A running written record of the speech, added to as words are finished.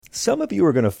Some of you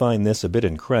are going to find this a bit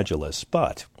incredulous,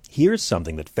 but here's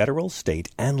something that federal, state,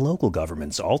 and local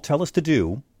governments all tell us to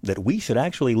do that we should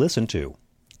actually listen to.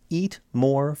 Eat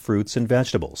more fruits and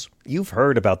vegetables. You've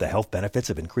heard about the health benefits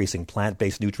of increasing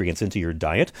plant-based nutrients into your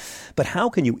diet, but how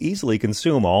can you easily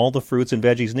consume all the fruits and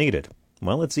veggies needed?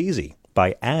 Well, it's easy.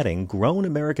 By adding Grown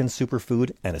American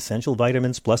Superfood and Essential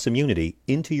Vitamins Plus Immunity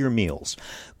into your meals.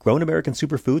 Grown American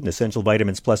Superfood and Essential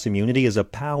Vitamins Plus Immunity is a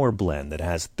power blend that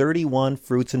has 31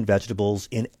 fruits and vegetables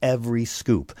in every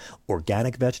scoop.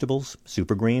 Organic vegetables,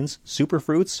 super greens, super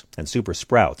fruits, and super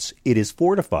sprouts. It is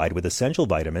fortified with essential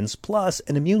vitamins plus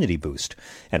an immunity boost.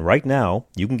 And right now,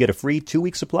 you can get a free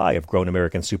 2-week supply of Grown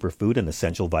American Superfood and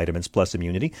Essential Vitamins Plus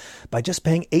Immunity by just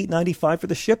paying $8.95 for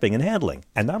the shipping and handling.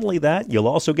 And not only that, you'll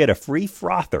also get a free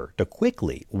frother to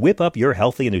quickly whip up your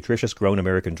healthy and nutritious Grown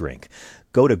American drink.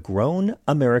 Go to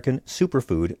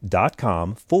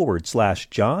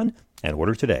grownamericansuperfood.com/John and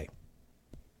order today.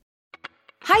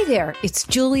 Hi there, it's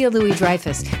Julia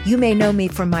Louis-Dreyfus. You may know me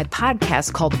from my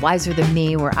podcast called Wiser Than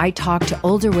Me, where I talk to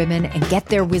older women and get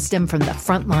their wisdom from the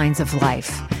front lines of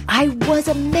life. I was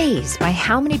amazed by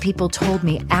how many people told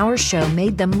me our show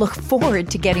made them look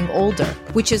forward to getting older,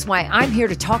 which is why I'm here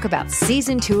to talk about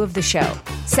season 2 of the show.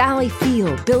 Sally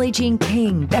Field, Billie Jean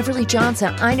King, Beverly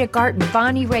Johnson, Ina Garten,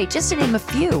 Bonnie Raitt, just to name a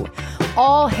few.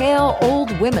 All hail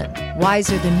old women.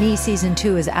 Wiser Than Me season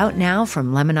 2 is out now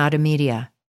from Lemonada Media.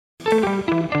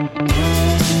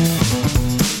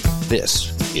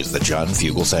 This is the John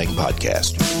Fugelsang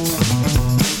Podcast.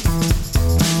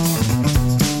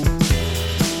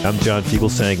 I'm John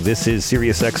Fugelsang. This is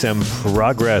SiriusXM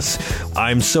Progress.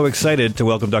 I'm so excited to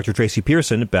welcome Dr. Tracy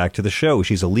Pearson back to the show.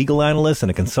 She's a legal analyst and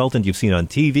a consultant you've seen on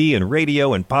TV and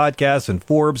radio and podcasts and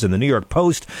Forbes and the New York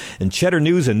Post and Cheddar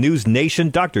News and News Nation.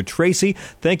 Dr. Tracy,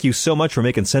 thank you so much for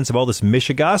making sense of all this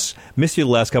mishigas. Missed you the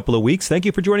last couple of weeks. Thank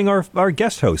you for joining our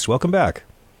guest host. Welcome back.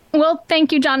 Well,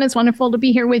 thank you, John. It's wonderful to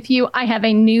be here with you. I have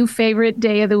a new favorite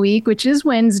day of the week, which is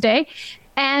Wednesday.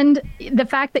 And the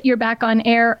fact that you're back on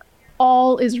air,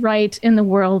 all is right in the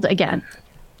world again.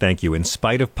 Thank you. In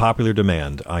spite of popular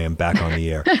demand, I am back on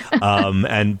the air.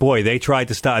 And boy, they tried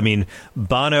to stop. I mean,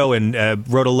 Bono and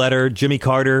wrote a letter. Jimmy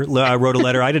Carter wrote a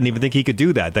letter. I didn't even think he could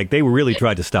do that. Like, they really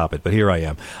tried to stop it, but here I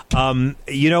am.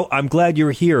 I'm glad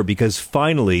you're here because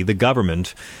finally the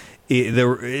government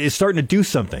is starting to do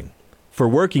something for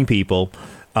working people.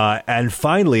 And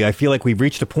finally, I feel like we've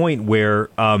reached a point where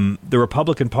the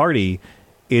Republican Party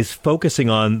is focusing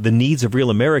on the needs of real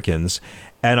Americans.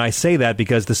 And I say that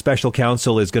because the special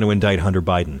counsel is going to indict Hunter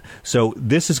Biden. So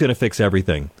this is going to fix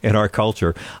everything in our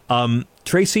culture.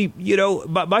 Tracy,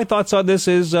 my thoughts on this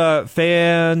is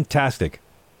fantastic.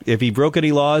 If he broke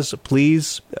any laws,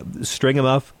 please string him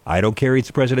up. I don't care. He's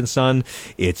the president's son.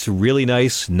 It's really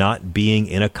nice not being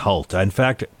in a cult. In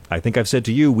fact, I think I've said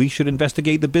to you, we should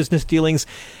investigate the business dealings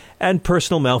and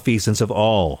personal malfeasance of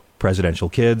all presidential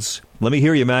kids. Let me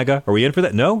hear you, MAGA. Are we in for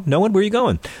that? No? No one? Where are you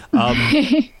going?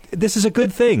 This is a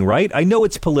good thing, right? I know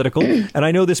it's political, and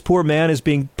I know this poor man is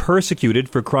being persecuted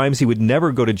for crimes he would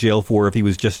never go to jail for if he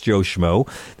was just Joe Schmo.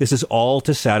 This is all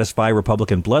to satisfy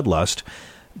Republican bloodlust.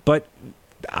 But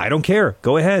I don't care.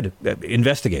 Go ahead.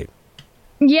 Investigate.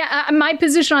 Yeah, my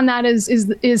position on that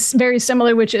is very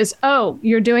similar, which is, oh,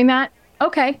 you're doing that?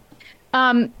 Okay.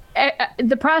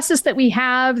 The process that we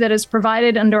have that is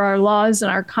provided under our laws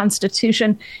and our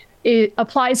Constitution, it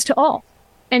applies to all.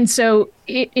 And so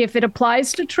if it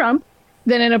applies to Trump,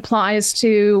 then it applies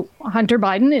to Hunter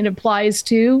Biden. It applies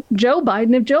to Joe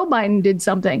Biden if Joe Biden did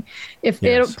something. If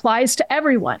It applies to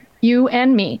everyone, you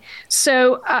and me.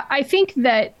 So I think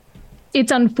that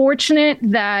it's unfortunate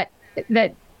that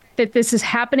this is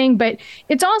happening, but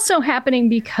it's also happening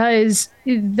because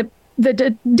the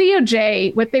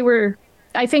DOJ, what they were,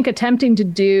 I think, attempting to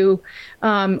do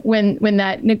when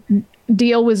that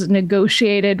deal was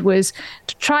negotiated was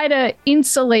to try to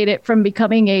insulate it from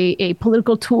becoming a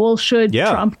political tool should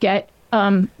Trump get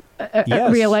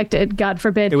reelected, God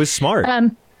forbid. It was smart.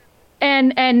 And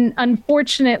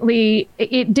unfortunately,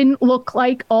 it didn't look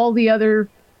like all the other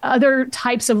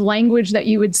types of language that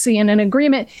you would see in an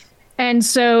agreement. And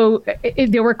so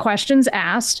there were questions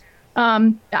asked.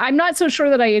 I'm not so sure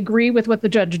that I agree with what the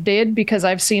judge did because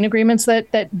I've seen agreements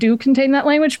that do contain that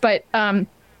language. But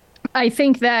I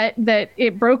think that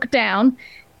it broke down.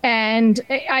 And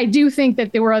I do think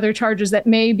that there were other charges that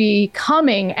may be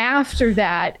coming after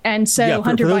that. And so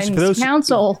Hunter Biden's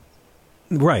counsel.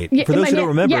 Right. For those who don't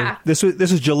remember, this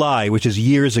was July, which is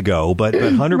years ago. But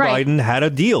Hunter Biden had a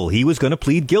deal. He was going to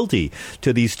plead guilty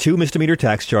to these 2 misdemeanor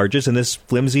tax charges and this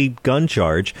flimsy gun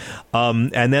charge.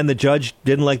 And then the judge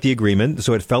didn't like the agreement.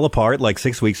 So it fell apart like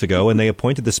 6 weeks ago. And they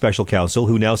appointed the special counsel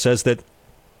who now says that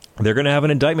They're going to have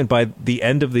an indictment by the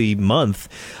end of the month,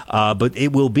 but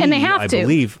it will be, and they have I to.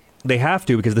 believe, they have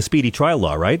to because of the speedy trial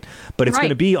law, right? But it's Right. going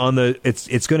to be on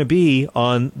it's going to be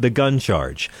on the gun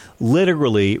charge.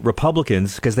 Literally,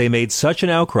 Republicans, because they made such an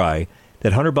outcry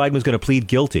that Hunter Biden was going to plead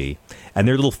guilty, and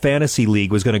their little fantasy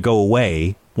league was going to go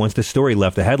away once the story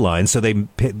left the headlines. So they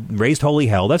raised holy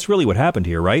hell. That's really what happened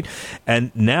here, right?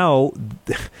 And now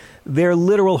their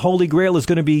literal holy grail is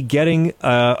going to be getting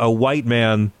a white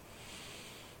man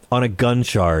on a gun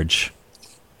charge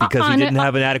because he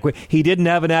didn't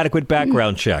have an adequate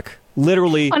background check.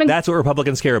 Literally, that's what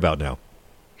Republicans care about now.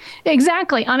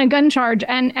 Exactly, on a gun charge.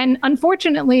 And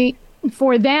unfortunately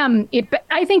for them,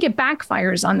 I think it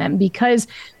backfires on them because,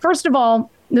 first of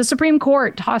all, the Supreme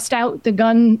Court tossed out the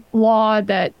gun law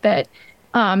that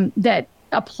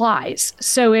applies.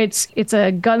 So it's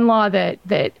a gun law that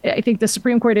I think the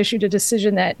Supreme Court issued a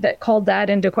decision that called that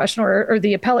into question, or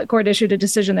the appellate court issued a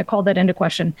decision that called that into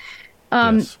question.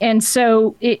 Yes. And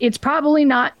so it's probably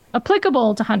not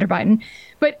applicable to Hunter Biden.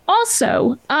 But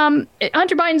also,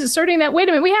 Hunter Biden's asserting that, wait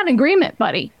a minute, we had an agreement,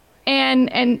 buddy.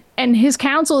 And his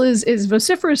counsel is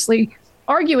vociferously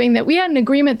arguing that we had an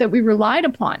agreement that we relied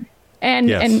upon.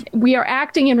 And we are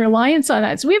acting in reliance on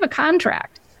that. So we have a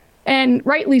contract, and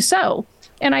rightly so.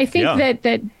 And I think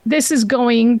that this is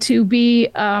going to be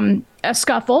a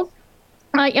scuffle.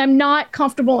 I am not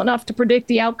comfortable enough to predict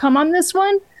the outcome on this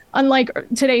one, unlike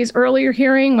today's earlier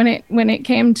hearing when it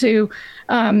came to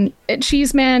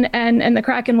Cheeseman and the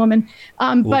Kraken woman.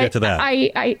 We'll get to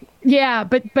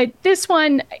that. But this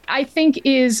one I think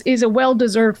is a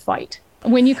well-deserved fight.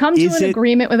 When you come to an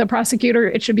agreement with a prosecutor,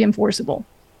 it should be enforceable.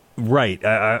 Right.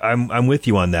 I'm with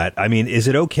you on that. I mean, is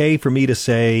it okay for me to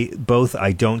say both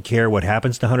I don't care what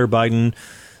happens to Hunter Biden,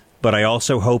 but I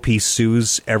also hope he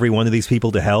sues every one of these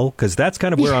people to hell? Because that's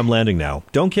kind of where I'm landing now.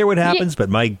 Don't care what happens, but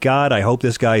my God, I hope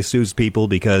this guy sues people,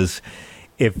 because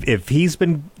if he's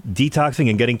been detoxing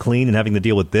and getting clean and having to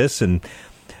deal with this and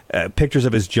pictures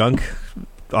of his junk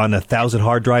on 1,000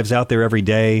 hard drives out there every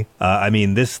day. I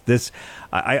mean,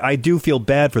 I do feel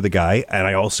bad for the guy, and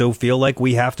I also feel like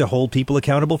we have to hold people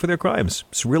accountable for their crimes.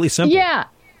 It's really simple. Yeah.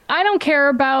 I don't care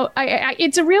about.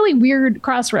 It's a really weird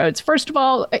crossroads. First of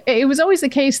all, it was always the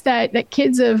case that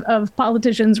kids of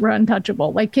politicians were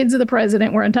untouchable, like kids of the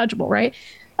president were untouchable, right?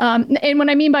 And what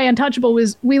I mean by untouchable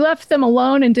was we left them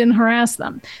alone and didn't harass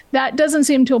them. That doesn't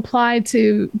seem to apply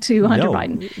to Hunter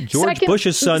Biden. George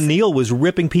Bush's son, Neil, was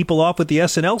ripping people off with the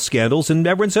SNL scandals, and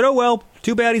everyone said, oh, well,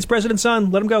 too bad he's president's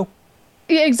son. Let him go.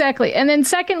 Yeah, exactly. And then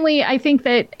secondly, I think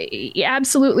that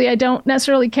absolutely I don't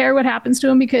necessarily care what happens to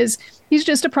him because he's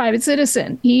just a private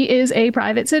citizen. He is a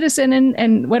private citizen,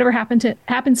 and whatever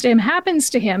happens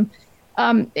to him.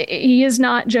 He is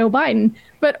not Joe Biden.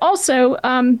 But also,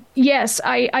 yes,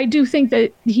 I do think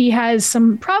that he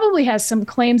probably has some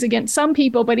claims against some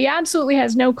people, but he absolutely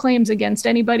has no claims against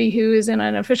anybody who is in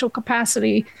an official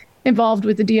capacity involved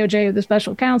with the DOJ or the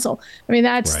special counsel. I mean,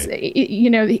 that's, right.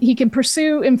 He can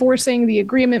pursue enforcing the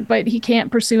agreement, but he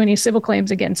can't pursue any civil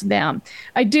claims against them.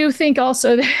 I do think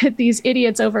also that these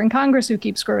idiots over in Congress who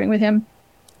keep screwing with him,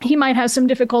 he might have some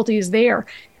difficulties there.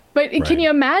 But Can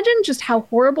you imagine just how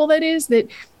horrible that is, that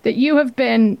you have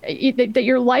been, that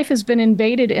your life has been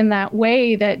invaded in that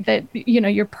way, that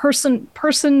your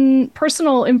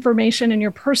personal information and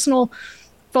your personal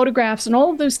photographs and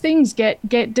all of those things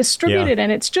get distributed,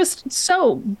 and it's just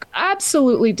so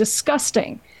absolutely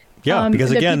disgusting. Yeah,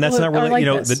 because again, that's not really,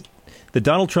 the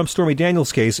Donald Trump Stormy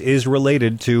Daniels case is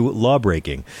related to law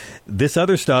breaking. This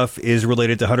other stuff is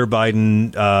related to Hunter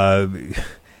Biden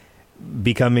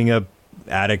becoming a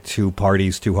addict who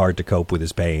parties too hard to cope with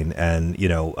his pain, and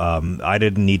I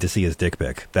didn't need to see his dick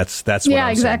pic. That's what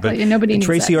I'm exactly. saying. But, nobody needs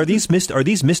Tracy, that. are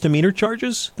these misdemeanor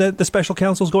charges that the special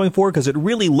counsel is going for? Because it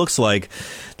really looks like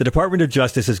the Department of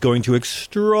Justice is going to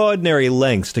extraordinary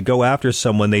lengths to go after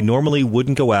someone they normally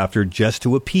wouldn't go after just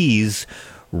to appease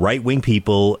right-wing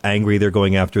people angry they're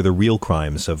going after the real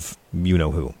crimes of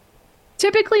who.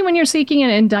 Typically, when you're seeking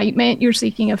an indictment, you're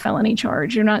seeking a felony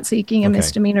charge. You're not seeking a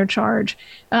misdemeanor charge.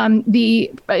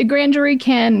 The grand jury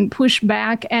can push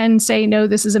back and say, no,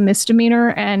 this is a misdemeanor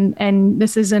and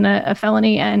this isn't a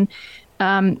felony. And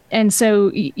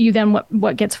so you then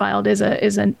what gets filed is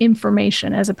an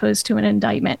information as opposed to an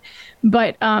indictment.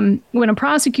 But when a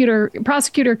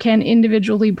prosecutor can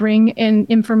individually bring in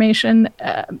information,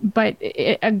 but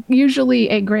usually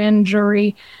a grand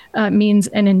jury means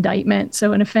an indictment.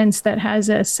 So an offense that has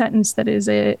a sentence that is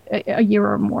a year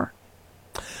or more.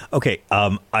 Okay,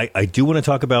 I do want to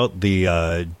talk about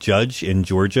the judge in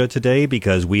Georgia today,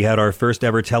 because we had our first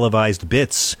ever televised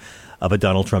bits of a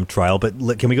Donald Trump trial. But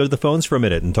can we go to the phones for a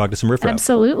minute and talk to some riffraff?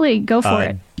 Absolutely. Go for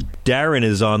it. Darren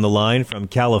is on the line from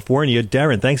California.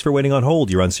 Darren, thanks for waiting on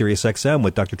hold. You're on Sirius XM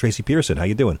with Dr. Tracy Pearson. How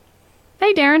you doing?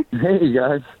 Hey, Darren. Hey,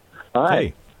 guys. Hi.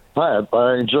 Hey. Hi.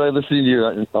 I enjoy listening to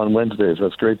you on Wednesdays.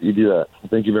 That's great that you do that.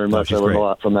 Thank you very much. I learned a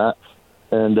lot from that.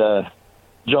 And,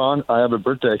 John, I have a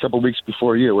birthday a couple of weeks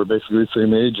before you. We're basically the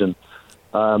same age, and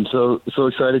I'm so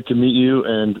excited to meet you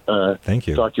and thank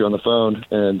you. Talk to you on the phone.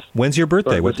 And when's your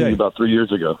birthday? What day? About 3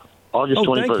 years ago, August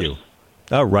 21st. Thank you.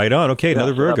 Oh, right on. Okay,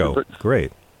 another Virgo.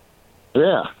 Great.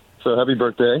 Yeah. So happy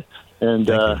birthday. And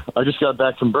I just got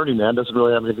back from Burning Man. Doesn't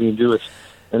really have anything to do with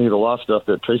any of the law stuff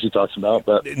that Tracy talks about,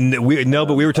 but but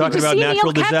we were talking about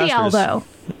natural disasters. Katyal, though?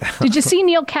 Did you see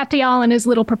Neil Katyal in his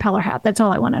little propeller hat? That's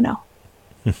all I want to know.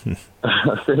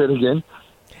 Say it again.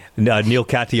 Neil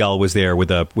Katyal was there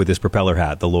with his propeller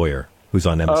hat, the lawyer who's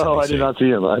on MSNBC. Oh, I did not see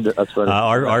him. That's funny.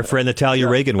 Our friend Natalia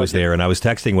Reagan was there, and I was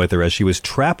texting with her as she was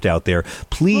trapped out there.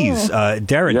 Please,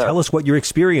 Darren, tell us what your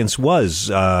experience was.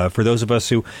 For those of us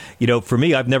who, for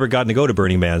me, I've never gotten to go to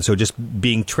Burning Man, so just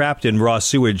being trapped in raw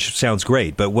sewage sounds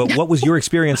great. But what was your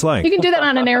experience like? You can do that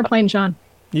on an airplane, Sean.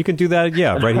 You can do that,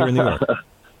 right here in New York.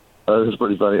 This is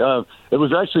pretty funny. It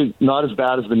was actually not as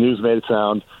bad as the news made it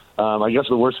sound. I guess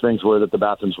the worst things were that the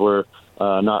bathrooms were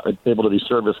not able to be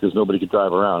serviced because nobody could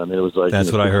drive around. I mean, it was like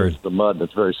that's what I heard. The mud, and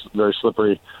it's very, very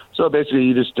slippery. So basically,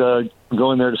 you just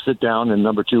go in there to sit down and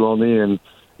number 2 only, and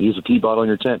use a pee bottle in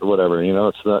your tent or whatever. It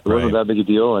wasn't that big a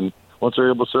deal. And once they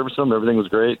were able to service them, everything was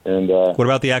great. And what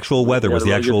about the actual weather? Was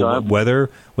the actual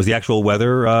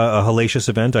weather a hellacious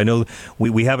event? I know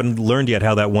we haven't learned yet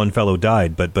how that one fellow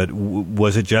died, but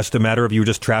was it just a matter of you were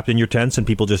just trapped in your tents and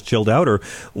people just chilled out, or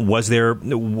was there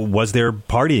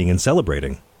partying and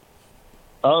celebrating?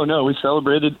 Oh no, we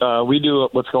celebrated. We do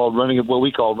what we call running of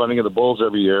the bulls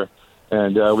every year,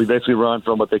 and we basically run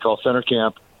from what they call center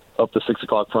camp up the 6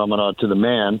 o'clock promenade to the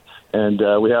Man, and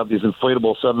we have these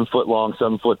inflatable 7-foot long,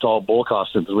 7-foot tall bull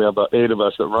costumes. We have about 8 of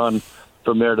us that run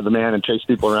from there to the Man and chase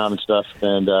people around and stuff.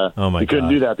 And we couldn't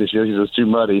do that this year because it was too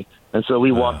muddy, and so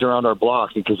we walked around our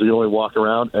block because we only walk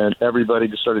around, and everybody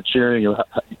just started cheering and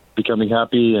becoming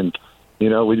happy, and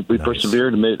we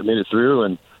persevered and made it through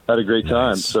and had a great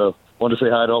time. So wanted to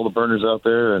say hi to all the burners out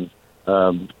there, and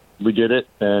we did it,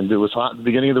 and it was hot at the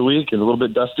beginning of the week and a little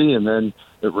bit dusty, and then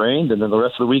it rained, and then the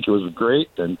rest of the week it was great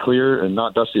and clear and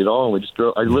not dusty at all, and we just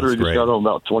drove. I literally just got home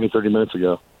about 20, 30 minutes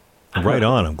ago. Right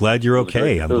on. I'm glad you're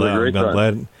okay. I'm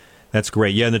glad. That's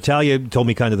great. Yeah, Natalia told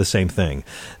me kind of the same thing,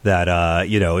 that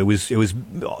it was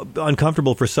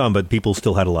uncomfortable for some, but people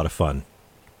still had a lot of fun.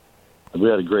 We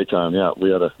had a great time. Yeah, we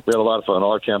had a lot of fun.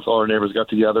 All our camps, all our neighbors got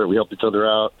together. We helped each other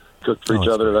out, cooked for each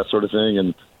other, that sort of thing,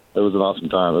 and it was an awesome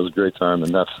time. It was a great time,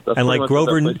 and that's and like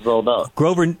Grover, what that place is all about.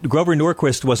 Grover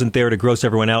Norquist wasn't there to gross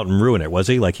everyone out and ruin it, was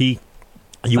he? Like you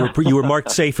were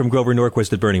marked safe from Grover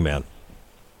Norquist at Burning Man.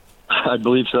 I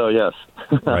believe so. Yes.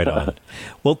 Right on.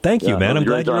 Well, thank you, man. I'm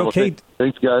glad you're okay. Well,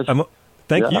 thanks, guys.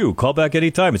 Thank you. Call back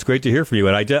anytime. It's great to hear from you.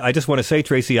 And I just want to say,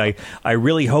 Tracy, I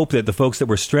really hope that the folks that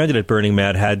were stranded at Burning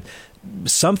Man had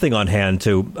something on hand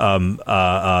to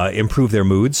improve their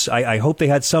moods. I hope they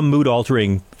had some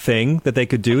mood-altering thing that they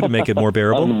could do to make it more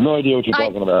bearable. I have no idea what you're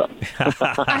talking about.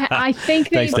 I think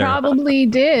they probably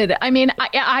did. I mean,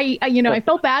 I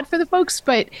felt bad for the folks,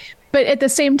 but at the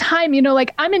same time,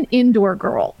 I'm an indoor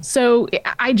girl, so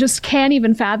I just can't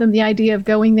even fathom the idea of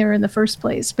going there in the first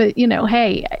place. But,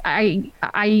 hey,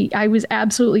 I was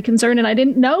absolutely concerned, and I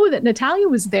didn't know that Natalia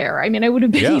was there. I mean, I would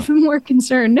have been even more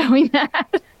concerned knowing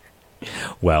that.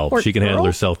 Well, she can handle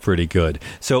herself pretty good.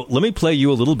 So let me play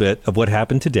you a little bit of what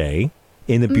happened today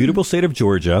in the beautiful state of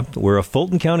Georgia, where a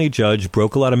Fulton County judge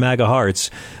broke a lot of MAGA hearts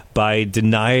by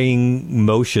denying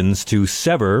motions to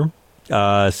sever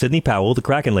Sidney Powell, the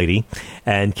Kraken lady,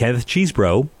 and Kenneth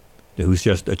Chesebro, who's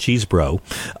just a cheese bro,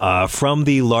 from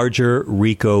the larger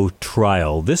RICO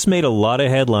trial. This made a lot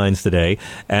of headlines today,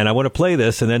 and I want to play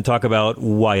this and then talk about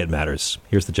why it matters.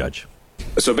 Here's the judge.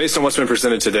 So based on what's been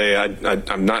presented today,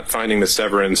 I'm not finding the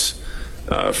severance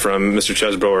from Mr.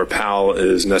 Chesebro or Powell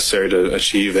is necessary to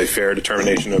achieve a fair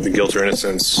determination of the guilt or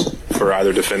innocence for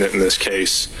either defendant in this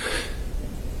case.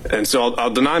 And so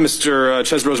I'll deny Mr.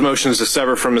 Chesebro's motions to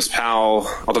sever from Ms. Powell.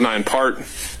 I'll deny in part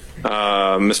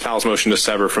Ms. Powell's motion to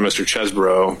sever from Mr.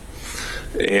 Chesebro.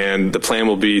 And the plan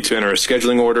will be to enter a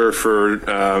scheduling order for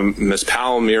Ms.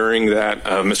 Powell mirroring that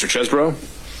of Mr. Chesebro,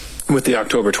 with the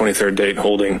October 23rd date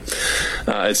holding.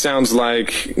 It sounds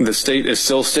like the state is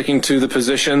still sticking to the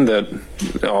position that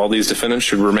all these defendants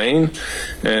should remain,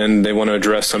 and they want to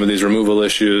address some of these removal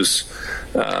issues.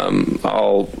 I'm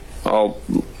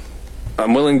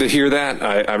willing to hear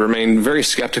that. I remain very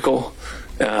skeptical,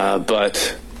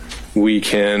 but we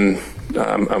can.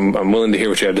 I'm willing to hear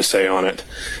what you have to say on it.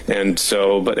 And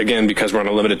so, but again, because we're on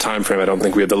a limited time frame, I don't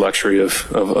think we have the luxury of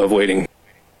waiting.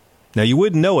 Now, you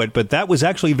wouldn't know it, but that was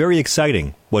actually very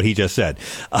exciting, what he just said.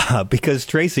 Because,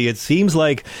 Tracy, it seems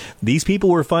like these people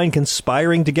were fine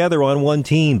conspiring together on one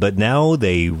team, but now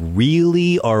they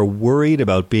really are worried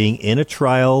about being in a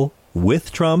trial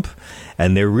with Trump,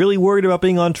 and they're really worried about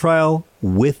being on trial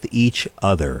with each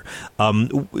other.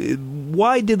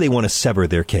 Why did they want to sever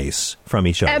their case from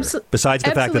each other, besides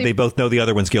the fact that they both know the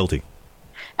other one's guilty?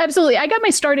 Absolutely. I got my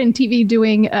start in TV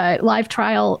doing live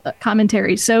trial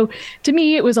commentary. So to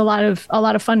me, it was a lot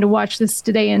of fun to watch this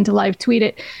today and to live tweet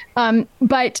it.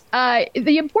 But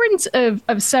the importance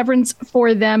of severance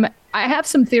for them, I have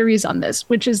some theories on this,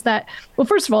 which is that, well,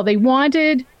 first of all, they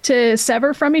wanted to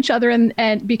sever from each other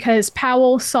and because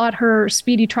Powell sought her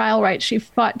speedy trial rights. She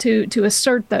fought to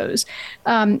assert those,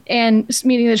 and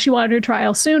meaning that she wanted her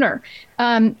trial sooner.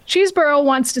 Chesebro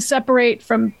wants to separate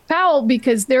from Powell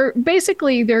because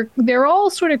they're all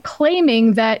sort of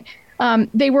claiming that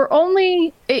they were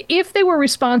only, if they were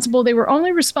responsible, they were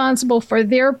only responsible for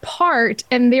their part,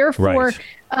 and therefore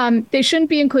they shouldn't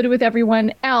be included with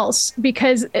everyone else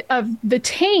because of the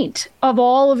taint of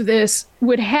all of this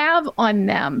would have on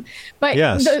them. But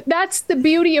that's the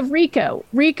beauty of RICO.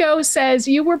 RICO says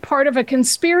you were part of a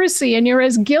conspiracy and you're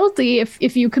as guilty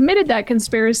if you committed that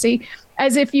conspiracy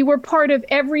as if you were part of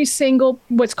every single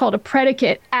what's called a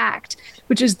predicate act,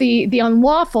 which is the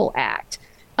unlawful act.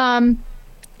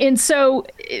 And so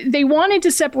they wanted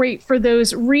to separate for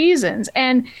those reasons.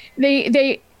 And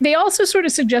they also sort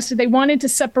of suggested they wanted to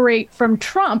separate from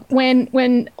Trump when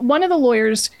one of the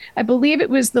lawyers, I believe it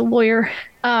was the lawyer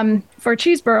for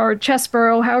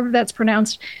Chesebro, however that's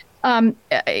pronounced,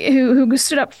 who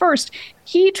stood up first,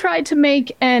 he tried to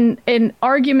make an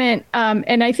argument,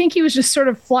 and I think he was just sort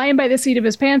of flying by the seat of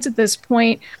his pants at this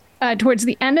point, towards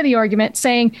the end of the argument,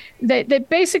 saying that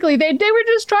basically they were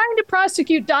just trying to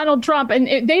prosecute Donald Trump, and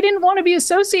they didn't want to be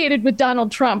associated with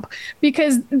Donald Trump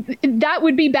because that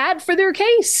would be bad for their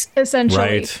case,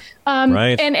 essentially.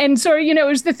 Right. And so, it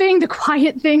was the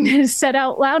quiet thing that is said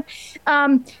out loud.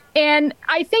 And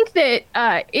I think that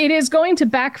it is going to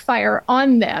backfire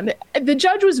on them. The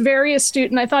judge was very astute,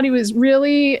 and I thought he was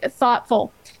really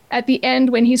thoughtful at the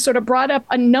end when he sort of brought up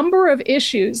a number of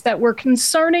issues that were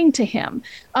concerning to him.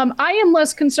 I am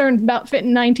less concerned about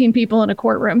fitting 19 people in a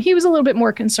courtroom. He was a little bit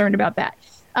more concerned about that.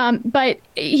 But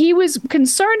he was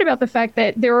concerned about the fact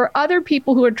that there are other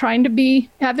people who are trying to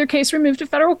have their case removed to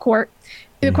federal court.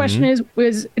 The question is,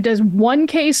 does one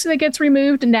case that gets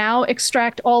removed now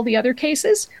extract all the other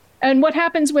cases? And what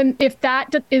happens if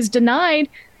that is denied,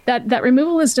 that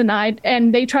removal is denied,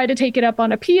 and they try to take it up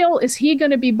on appeal? Is he going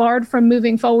to be barred from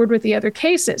moving forward with the other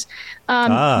cases?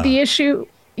 The issue,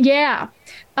 but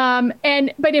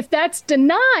if that's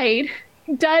denied,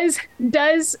 let's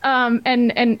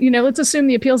assume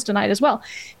the appeal's denied as well.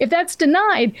 If that's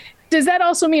denied, does that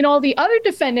also mean all the other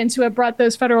defendants who have brought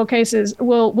those federal cases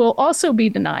will also be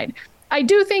denied? I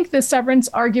do think the severance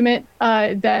argument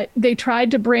that they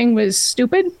tried to bring was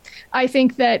stupid. I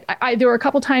think that there were a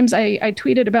couple times I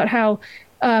tweeted about how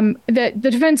that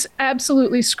the defense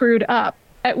absolutely screwed up.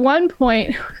 At one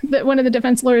point, that one of the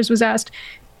defense lawyers was asked,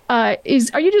 are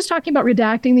you just talking about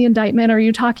redacting the indictment? Or are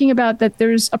you talking about that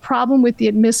there's a problem with the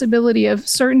admissibility of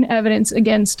certain evidence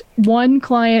against one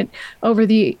client over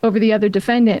the other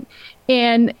defendant?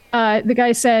 And the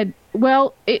guy said,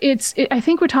 well, I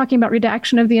think we're talking about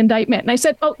redaction of the indictment. And I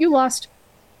said, oh, you lost.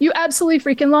 You absolutely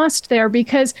freaking lost there,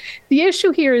 because the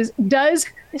issue here is, does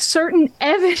certain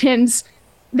evidence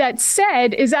that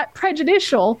said, is that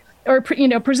prejudicial or,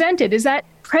 presented, is that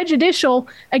prejudicial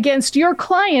against your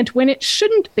client when it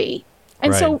shouldn't be?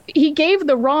 And so he gave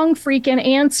the wrong freaking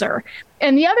answer.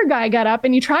 And the other guy got up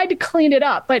and he tried to clean it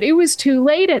up, but it was too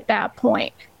late at that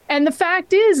point. And the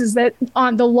fact is that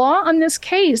the law on this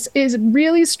case is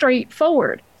really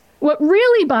straightforward. What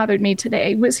really bothered me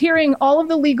today was hearing all of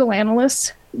the legal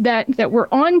analysts that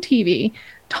were on TV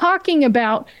talking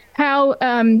about how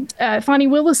Fani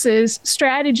Willis's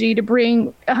strategy to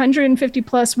bring 150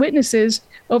 plus witnesses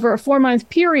over a 4-month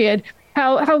period,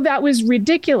 how that was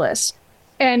ridiculous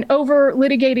and over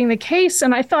litigating the case.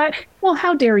 And I thought, well,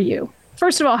 how dare you?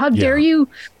 First of all, how dare you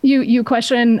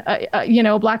question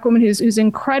a black woman who's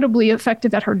incredibly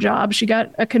effective at her job? She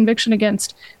got a conviction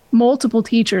against multiple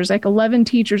teachers, like 11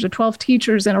 teachers or 12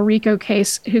 teachers in a RICO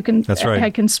case who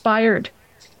had conspired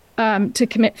to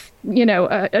commit,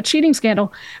 a cheating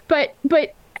scandal. But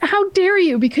how dare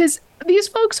you? Because these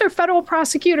folks are federal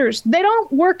prosecutors. They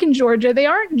don't work in Georgia. They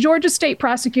aren't Georgia state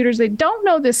prosecutors. They don't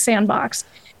know this sandbox.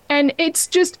 And it's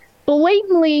just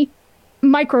blatantly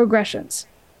microaggressions.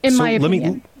 in my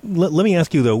opinion. Let me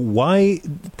ask you, though, why...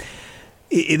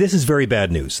 This is very bad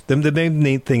news. The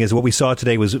main thing is what we saw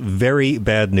today was very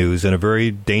bad news and a very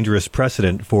dangerous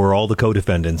precedent for all the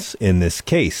co-defendants in this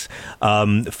case.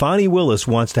 Fani Willis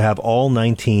wants to have all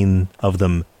 19 of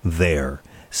them there,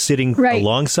 sitting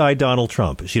alongside Donald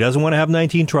Trump. She doesn't want to have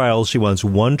 19 trials. She wants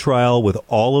one trial with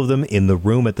all of them in the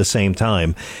room at the same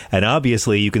time. And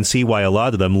obviously, you can see why a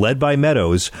lot of them, led by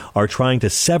Meadows, are trying to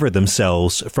sever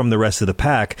themselves from the rest of the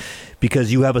pack,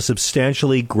 because you have a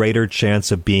substantially greater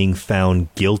chance of being found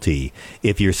guilty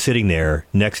if you're sitting there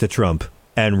next to Trump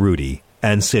and Rudy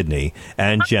and Sidney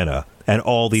and Jenna and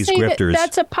all these grifters.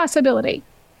 That's a possibility.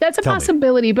 That's a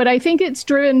possibility, but I think it's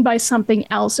driven by something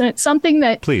else, and it's something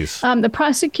that the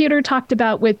prosecutor talked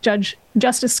about with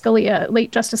Justice Scalia,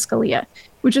 late Justice Scalia,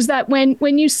 which is that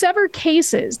when you sever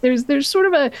cases, there's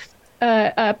sort of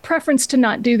a preference to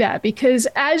not do that, because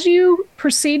as you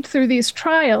proceed through these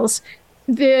trials,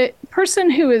 the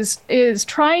person who is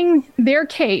trying their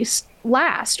case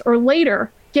last or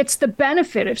later gets the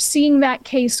benefit of seeing that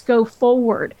case go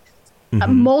forward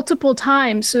multiple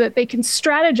times so that they can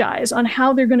strategize on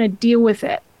how they're going to deal with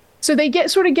it. So they get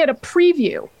a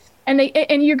preview, and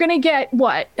you're going to get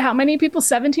what? How many people?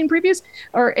 17 previews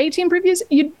or 18 previews?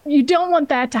 You don't want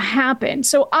that to happen.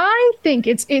 So I think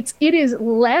it is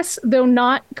less, though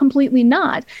not completely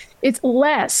not. It's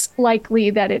less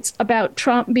likely that it's about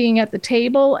Trump being at the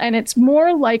table, and it's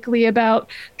more likely about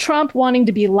Trump wanting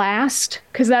to be last,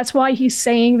 because that's why he's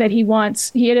saying that he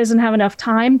doesn't have enough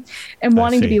time and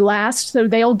wanting to be last. So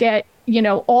they'll get,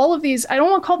 all of these, I don't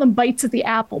want to call them bites at the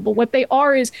apple, but what they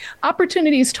are is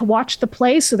opportunities to watch the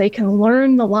play so they can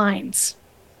learn the lines.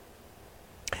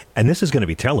 And this is going to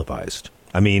be televised.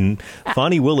 I mean,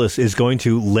 Fani Willis is going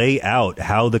to lay out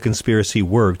how the conspiracy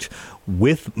worked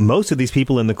with most of these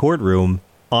people in the courtroom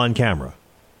on camera.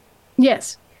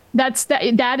 Yes,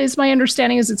 that is my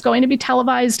understanding, is it's going to be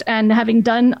televised, and having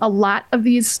done a lot of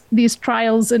these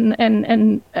trials and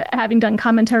having done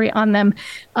commentary on them,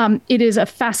 it is a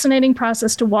fascinating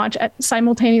process to watch.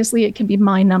 Simultaneously, it can be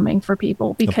mind-numbing for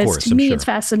people, because to me it's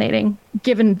fascinating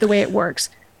given the way it works.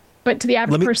 But to the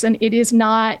average person, it is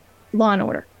not Law and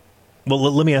Order. Well,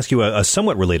 let me ask you a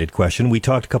somewhat related question. We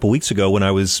talked a couple weeks ago when I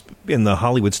was in the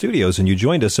Hollywood studios, and you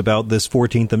joined us about this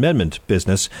 14th Amendment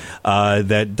business,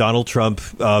 that Donald Trump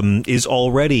is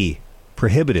already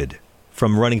prohibited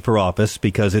from running for office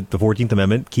because the 14th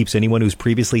Amendment keeps anyone who's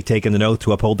previously taken an oath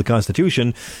to uphold the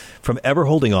Constitution from ever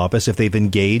holding office if they've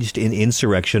engaged in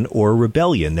insurrection or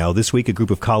rebellion. Now, this week, a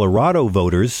group of Colorado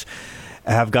voters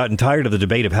have gotten tired of the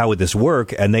debate of how would this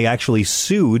work, and they actually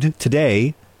sued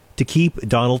today to keep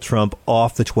Donald Trump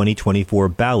off the 2024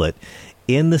 ballot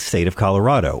in the state of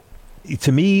Colorado.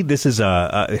 To me, this is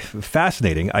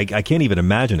fascinating. I can't even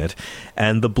imagine it.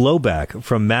 And the blowback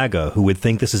from MAGA, who would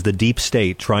think this is the deep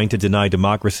state trying to deny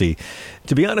democracy,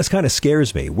 to be honest, kind of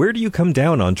scares me. Where do you come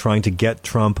down on trying to get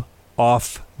Trump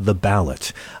off the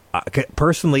ballot?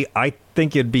 Personally, I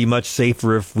think it'd be much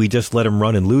safer if we just let him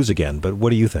run and lose again. But what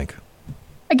do you think?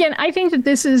 Again, I think that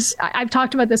this is, I've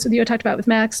talked about this with you, I talked about it with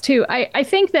Max too. I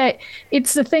think that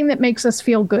it's the thing that makes us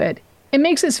feel good. It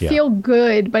makes us feel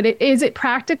good, but is it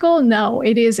practical? No,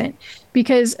 it isn't.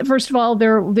 Because first of all,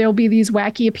 there'll be these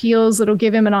wacky appeals that'll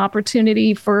give him an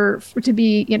opportunity for to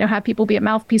be, have people be a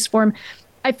mouthpiece for him.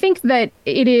 I think that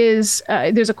it is,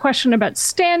 there's a question about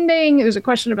standing, there's a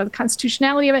question about the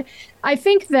constitutionality of it. I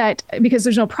think that, because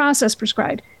there's no process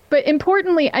prescribed, but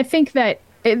importantly, I think that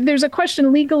there's a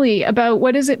question legally about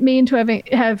what does it mean to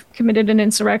have committed an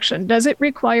insurrection? Does it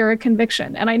require a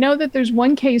conviction? And I know that there's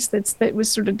one case that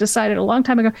was sort of decided a long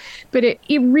time ago, but it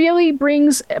really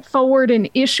brings forward an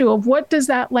issue of what does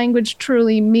that language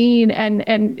truly mean, and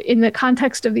in the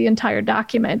context of the entire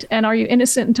document. And are you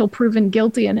innocent until proven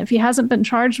guilty? And if he hasn't been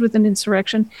charged with an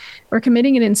insurrection or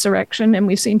committing an insurrection, and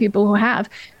we've seen people who have,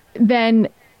 then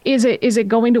is it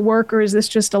going to work, or is this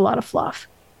just a lot of fluff?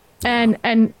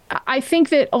 And I think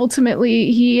that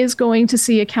ultimately he is going to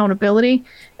see accountability,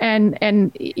 and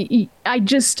I'm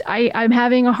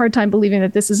having a hard time believing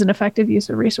that this is an effective use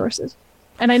of resources.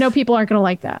 And I know people aren't going to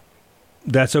like that.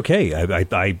 That's okay.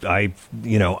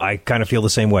 I kind of feel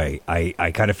the same way.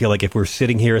 I kind of feel like if we're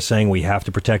sitting here saying we have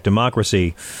to protect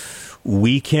democracy,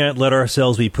 we can't let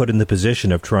ourselves be put in the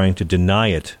position of trying to deny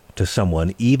it to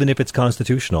someone, even if it's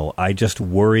constitutional. I just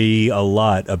worry a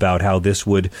lot about how this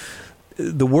would.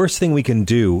 The worst thing we can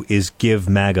do is give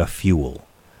MAGA fuel.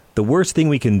 The worst thing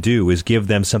we can do is give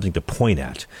them something to point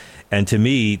at. And to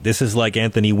me, this is like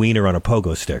Anthony Weiner on a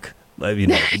pogo stick.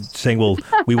 Saying, well,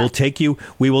 we will take you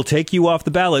off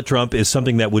the ballot, Trump, is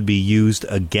something that would be used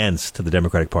against the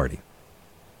Democratic Party.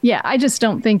 Yeah, I just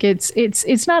don't think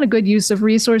it's not a good use of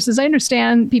resources. I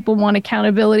understand people want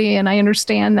accountability, and I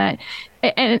understand that,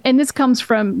 and this comes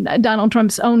from Donald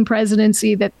Trump's own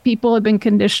presidency, that people have been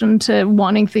conditioned to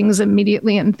wanting things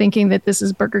immediately and thinking that this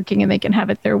is Burger King and they can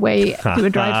have it their way through a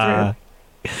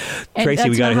drive-through. And Tracy,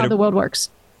 that's not how the world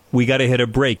works. We got to hit a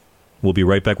break. We'll be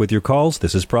right back with your calls.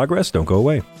 This is Progress. Don't go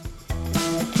away.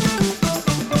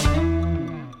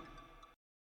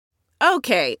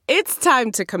 Okay, it's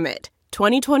time to commit.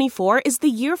 2024 is the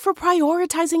year for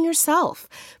prioritizing yourself.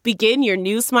 Begin your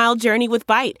new smile journey with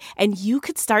Byte, and you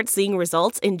could start seeing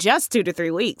results in just 2 to 3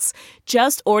 weeks.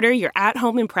 Just order your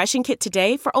at-home impression kit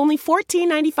today for only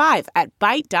 $14.95 at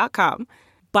Byte.com.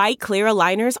 Byte Clear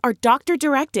aligners are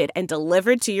doctor-directed and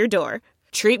delivered to your door.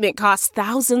 Treatment costs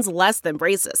thousands less than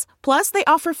braces. Plus, they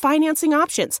offer financing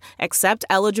options, accept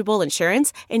eligible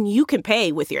insurance, and you can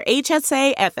pay with your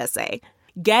HSA FSA.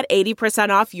 Get 80%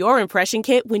 off your impression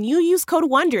kit when you use code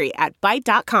WONDERY at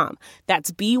Byte.com. That's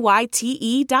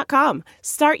BYTE.com.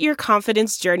 Start your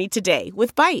confidence journey today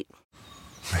with Byte.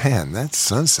 Man, that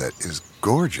sunset is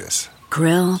gorgeous.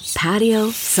 Grill, patio,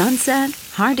 sunset.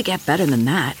 Hard to get better than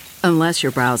that. Unless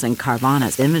you're browsing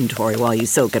Carvana's inventory while you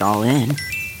soak it all in.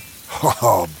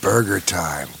 Oh, burger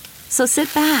time. So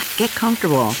sit back, get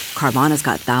comfortable. Carvana's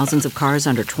got thousands of cars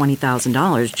under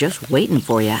 $20,000 just waiting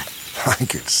for you. I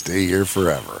could stay here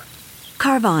forever.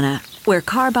 Carvana, where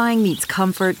car buying meets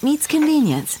comfort, meets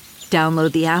convenience.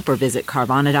 Download the app or visit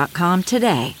Carvana.com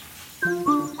today.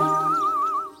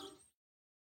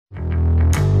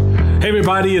 Hey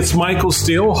everybody, it's Michael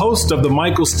Steele, host of the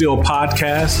Michael Steele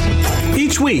Podcast.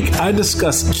 Each week, I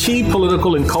discuss key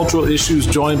political and cultural issues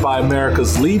joined by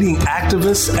America's leading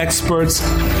activists, experts,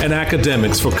 and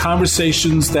academics for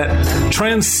conversations that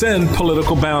transcend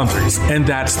political boundaries. And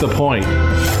that's the point.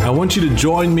 I want you to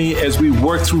join me as we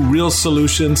work through real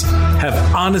solutions, have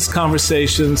honest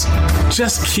conversations,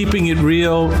 just keeping it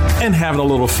real and having a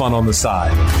little fun on the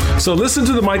side. So listen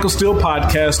to the Michael Steele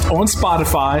Podcast on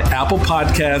Spotify, Apple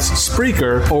Podcasts,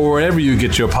 Spreaker, or wherever you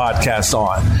get your podcasts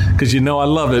on, because you know I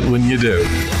love it when you do.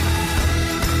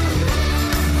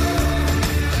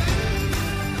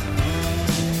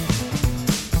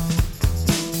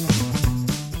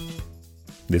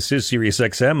 This is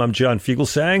SiriusXM. I'm John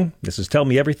Fugelsang. This is Tell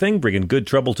Me Everything, bringing good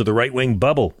trouble to the right-wing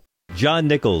bubble. John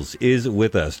Nichols is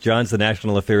with us. John's the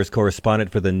national affairs correspondent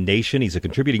for The Nation. He's a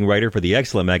contributing writer for the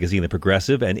excellent magazine The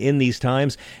Progressive and In These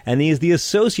Times, and he is the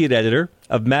associate editor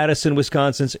of Madison,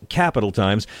 Wisconsin's Capital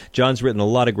Times. John's written a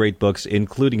lot of great books,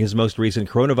 including his most recent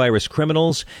Coronavirus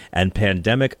Criminals and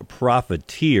Pandemic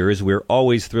Profiteers. We're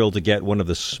always thrilled to get one of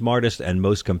the smartest and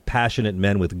most compassionate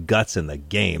men with guts in the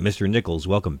game. Mr. Nichols,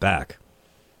 welcome back.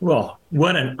 Well,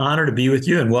 what an honor to be with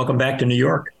you, and welcome back to New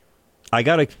York. I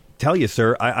got to tell you,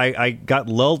 sir, I got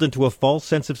lulled into a false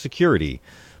sense of security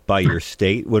by your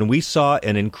state when we saw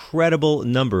an incredible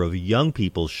number of young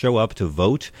people show up to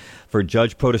vote for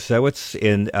Judge Protasiewicz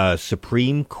in a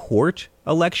Supreme Court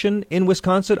election in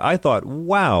Wisconsin. I thought,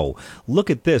 wow,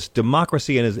 look at this.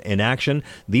 Democracy in action.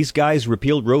 These guys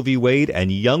repealed Roe v. Wade,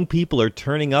 and young people are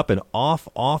turning up in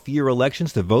off-year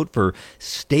elections to vote for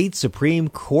state Supreme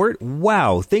Court.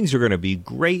 Wow, things are going to be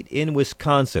great in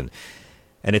Wisconsin.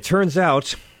 And it turns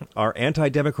out our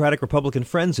anti-democratic Republican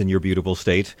friends in your beautiful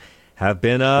state have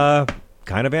been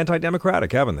kind of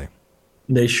anti-democratic, haven't they?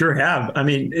 They sure have. I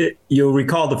mean, you'll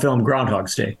recall the film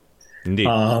Groundhog's Day. Indeed.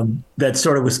 That's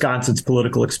sort of Wisconsin's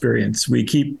political experience. We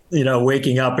keep,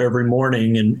 waking up every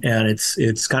morning and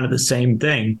it's kind of the same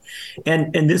thing.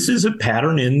 And this is a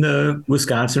pattern in the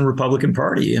Wisconsin Republican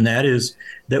Party. And that is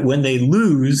that when they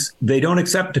lose, they don't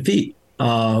accept defeat.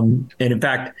 And in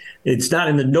fact, it's not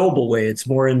in the noble way. It's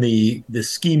more in the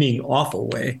scheming, awful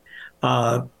way.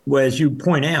 As you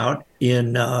point out,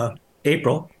 in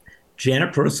April,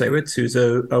 Janet Protasiewicz, who's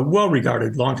a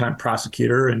well-regarded longtime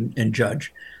prosecutor and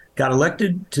judge, got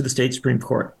elected to the state Supreme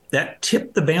Court. That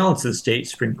tipped the balance of the state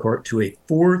Supreme Court to a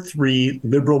 4-3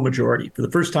 liberal majority for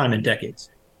the first time in decades.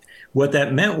 What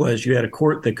that meant was you had a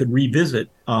court that could revisit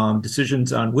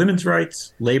decisions on women's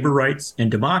rights, labor rights, and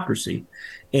democracy,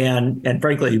 and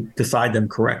frankly, decide them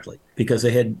correctly, because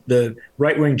they had the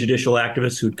right-wing judicial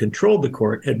activists who'd controlled the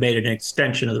court had made an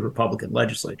extension of the Republican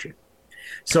legislature.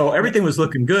 So everything was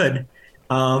looking good,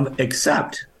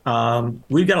 except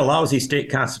we've got a lousy state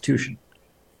constitution.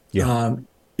 Yeah.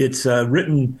 It's a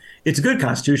good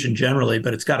constitution generally,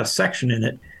 but it's got a section in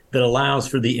it that allows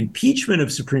for the impeachment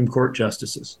of Supreme Court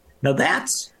justices. Now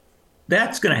that's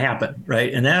going to happen,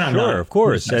 right? And that sure, of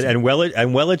course, and well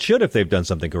it should if they've done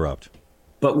something corrupt.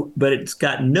 But it's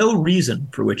got no reason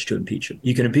for which to impeach him.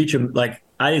 You can impeach him like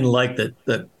I didn't like the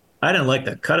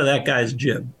cut of that guy's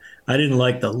jib. I didn't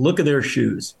like the look of their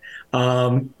shoes.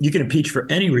 You can impeach for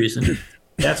any reason.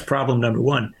 That's problem number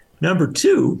one. Number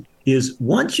two is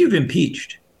once you've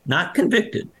impeached, not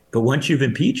convicted, but once you've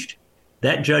impeached,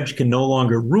 that judge can no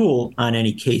longer rule on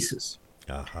any cases.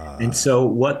 And so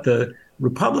what the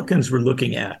Republicans were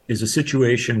looking at is a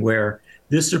situation where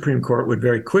this Supreme Court would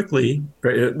very quickly,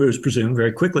 it was presumed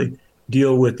very quickly,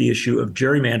 deal with the issue of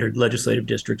gerrymandered legislative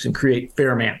districts and create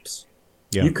fair maps.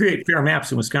 Yeah. You create fair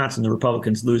maps in Wisconsin, the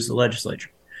Republicans lose the legislature.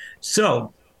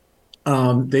 So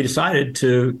they decided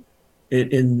to,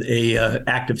 in a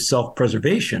act of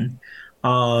self-preservation,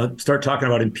 start talking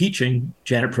about impeaching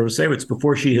Janet Protasiewicz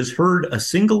before she has heard a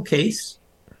single case,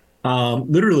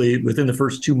 literally within the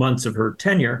first 2 months of her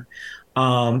tenure.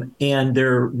 And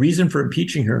their reason for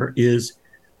impeaching her is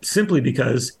simply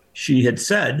because she had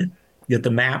said that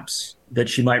the maps that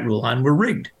she might rule on were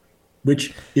rigged,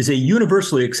 which is a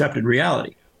universally accepted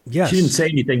reality. Yes. She didn't say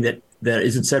anything that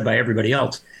isn't said by everybody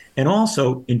else. And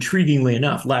also, intriguingly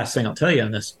enough, last thing I'll tell you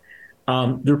on this,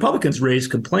 the Republicans raised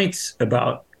complaints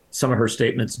about some of her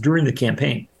statements during the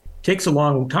campaign. It takes a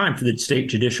long time for the State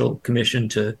Judicial Commission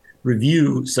to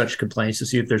review such complaints to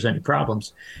see if there's any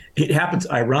problems. It happens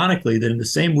ironically that in the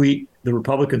same week the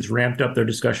Republicans ramped up their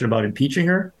discussion about impeaching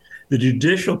her, the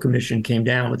Judicial Commission came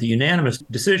down with a unanimous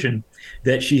decision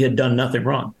that she had done nothing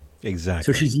wrong.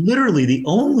 Exactly. So she's literally the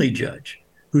only judge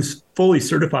who's fully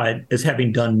certified as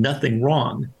having done nothing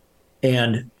wrong,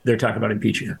 and they're talking about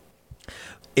impeaching her.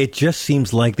 It just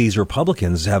seems like these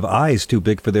Republicans have eyes too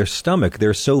big for their stomach.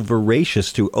 They're so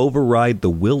voracious to override the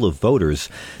will of voters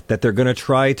that they're going to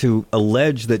try to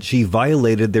allege that she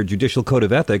violated their judicial code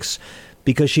of ethics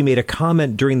because she made a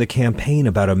comment during the campaign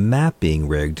about a map being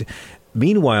rigged.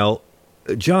 Meanwhile,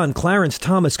 John, Clarence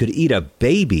Thomas could eat a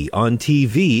baby on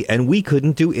TV and we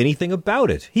couldn't do anything about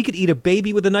it. He could eat a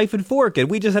baby with a knife and fork and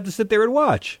we just have to sit there and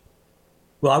watch.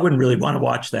 Well, I wouldn't really want to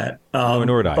watch that.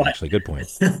 Nor would I, actually. Good point.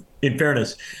 In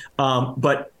fairness.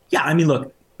 But yeah, I mean,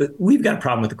 look, we've got a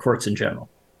problem with the courts in general.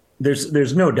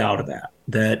 There's no doubt of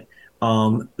that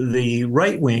the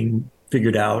right wing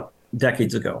figured out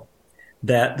decades ago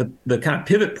that the kind of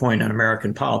pivot point on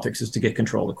American politics is to get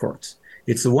control of the courts.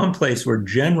 It's the one place where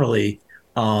generally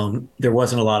there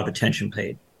wasn't a lot of attention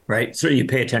paid, right? So you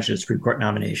pay attention to Supreme Court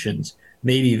nominations,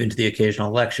 maybe even to the occasional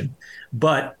election.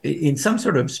 But in some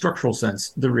sort of structural sense,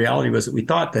 the reality was that we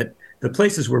thought that the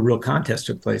places where real contest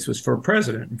took place was for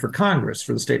president and for Congress,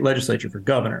 for the state legislature, for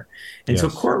governor. And so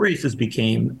court races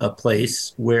became a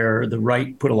place where the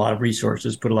right put a lot of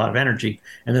resources, put a lot of energy,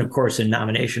 and then, of course, in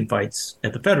nomination fights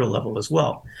at the federal level as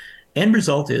well. End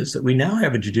result is that we now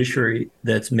have a judiciary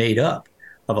that's made up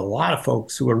of a lot of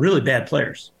folks who are really bad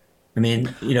players. I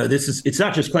mean, you know, it's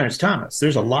not just Clarence Thomas.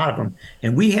 There's a lot of them.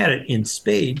 And we had it in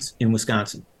spades in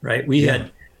Wisconsin, right? We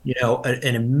had, you know,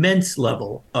 an immense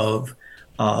level of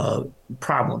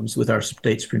problems with our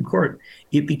state Supreme Court.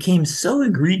 It became so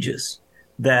egregious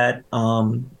that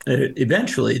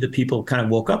eventually the people kind of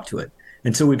woke up to it.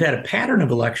 And so we've had a pattern of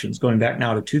elections going back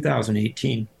now to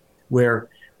 2018, where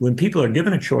when people are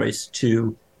given a choice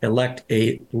to elect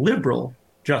a liberal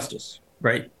justice,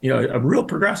 right, you know, a real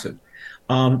progressive,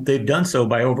 they've done so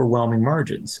by overwhelming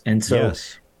margins. And so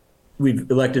we've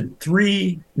elected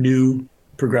 3 new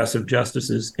progressive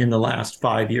justices in the last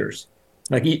 5 years.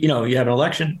 Like, you know, you have an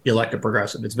election, you elect a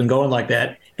progressive. It's been going like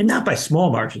that, and not by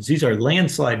small margins. These are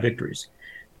landslide victories.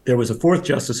 There was a 4th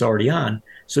justice already on.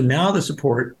 So now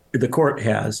the court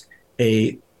has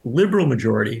a liberal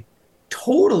majority,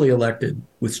 totally elected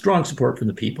with strong support from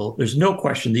the people. There's no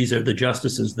question these are the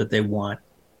justices that they want,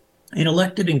 and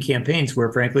elected in campaigns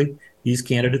where, frankly, these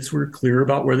candidates were clear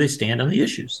about where they stand on the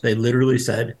issues. They literally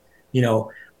said, you know,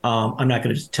 I'm not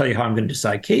going to tell you how I'm going to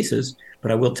decide cases,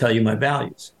 but I will tell you my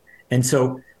values. And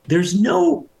so there's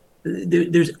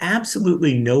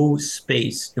absolutely no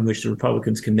space in which the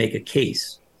Republicans can make a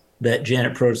case that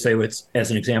Janet Protasiewicz,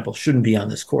 as an example, shouldn't be on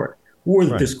this court, or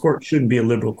that this court shouldn't be a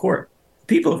liberal court.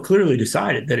 People have clearly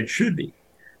decided that it should be.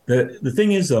 The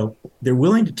thing is, though, they're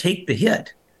willing to take the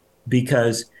hit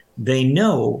because they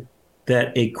know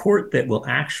that a court that will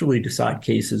actually decide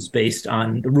cases based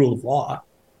on the rule of law,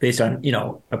 based on, you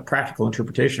know, a practical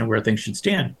interpretation of where things should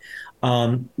stand,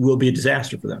 will be a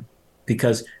disaster for them,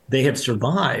 because they have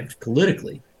survived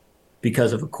politically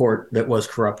because of a court that was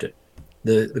corrupted,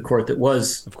 the court that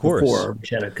was before, which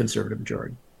had a conservative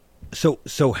majority.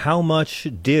 So how much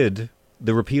did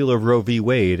the repeal of Roe v.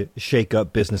 Wade shake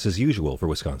up business as usual for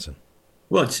Wisconsin?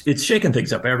 Well, it's shaken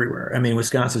things up everywhere. I mean,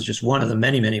 Wisconsin's just one of the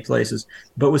many, many places.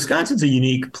 But Wisconsin's a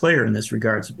unique player in this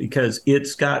regards because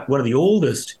it's got one of the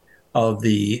oldest of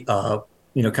the, I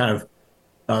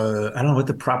don't know what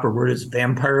the proper word is,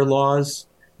 vampire laws,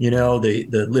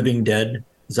 the living dead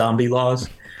zombie laws.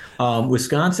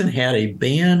 Wisconsin had a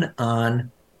ban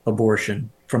on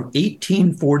abortion from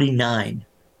 1849.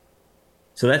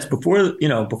 So that's before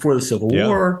the Civil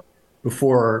War,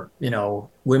 before,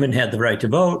 women had the right to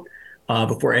vote,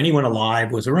 before anyone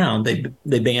alive was around.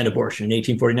 They banned abortion in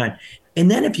 1849. And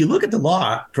then if you look at the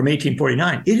law from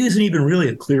 1849, it isn't even really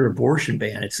a clear abortion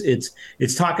ban.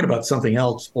 It's talking about something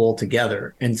else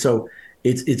altogether. And so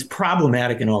it's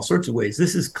problematic in all sorts of ways.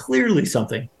 This is clearly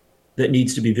something that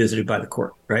needs to be visited by the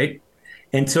court, right?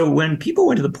 And so when people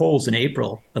went to the polls in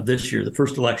April of this year, the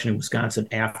first election in Wisconsin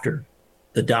after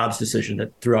the Dobbs decision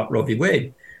that threw out Roe v.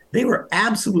 Wade, they were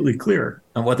absolutely clear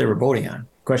on what they were voting on.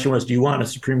 The question was, do you want a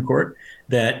Supreme Court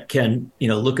that can,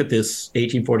 look at this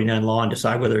 1849 law and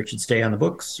decide whether it should stay on the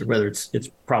books or whether it's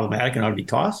problematic and ought to be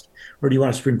tossed? Or do you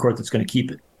want a Supreme Court that's going to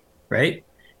keep it, right?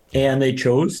 And they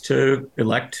chose to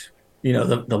elect,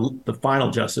 the final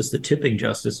justice, the tipping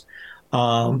justice,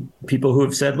 people who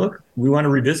have said, look, we want to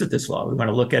revisit this law. We want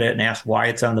to look at it and ask why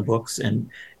it's on the books and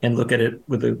look at it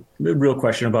with a real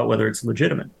question about whether it's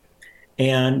legitimate.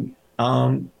 And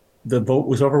the vote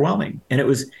was overwhelming. And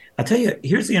I'll tell you,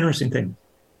 here's the interesting thing.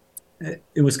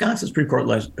 In Wisconsin, Supreme Court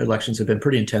elections have been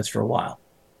pretty intense for a while.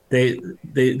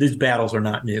 These battles are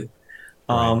not new.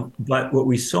 Right. But what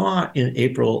we saw in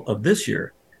April of this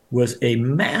year was a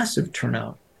massive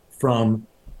turnout from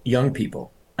young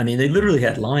people. I mean, they literally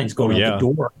had lines going out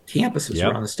the door, campuses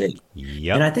around the state.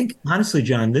 Yep. And I think, honestly,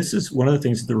 John, this is one of the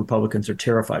things that the Republicans are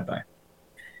terrified by,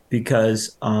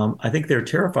 because I think they're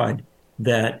terrified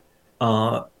that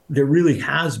there really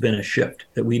has been a shift,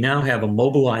 that we now have a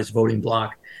mobilized voting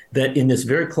bloc that in this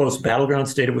very close battleground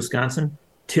state of Wisconsin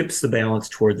tips the balance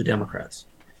toward the Democrats.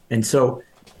 And so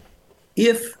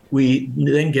if we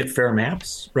then get fair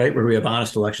maps, right, where we have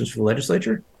honest elections for the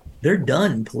legislature, they're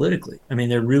done politically. I mean,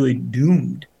 they're really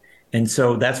doomed. And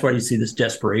so that's why you see this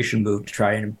desperation move to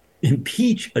try and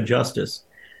impeach a justice,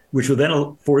 which will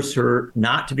then force her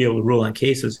not to be able to rule on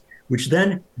cases, which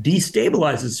then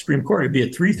destabilizes the Supreme Court. It'd be a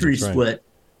 3-3 split.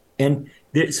 And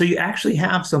so you actually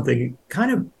have something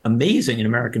kind of amazing in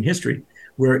American history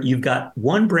where you've got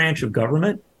one branch of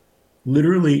government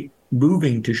literally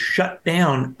moving to shut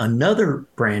down another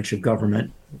branch of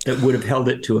government that would have held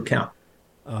it to account.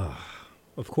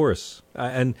 Of course.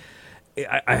 And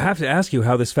I have to ask you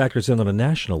how this factors in on a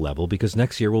national level, because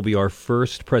next year will be our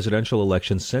first presidential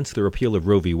election since the repeal of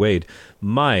Roe v. Wade.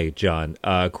 John,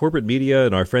 corporate media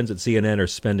and our friends at CNN are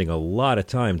spending a lot of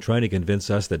time trying to convince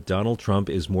us that Donald Trump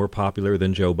is more popular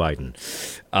than Joe Biden.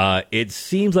 It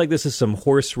seems like this is some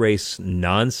horse race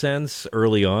nonsense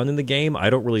early on in the game. I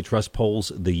don't really trust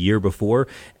polls the year before.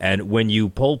 And when you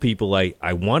poll people,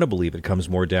 I want to believe it comes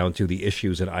more down to the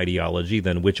issues and ideology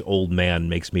than which old man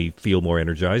makes me feel more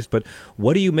energized. But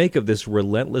what do you make of this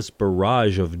relentless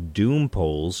barrage of doom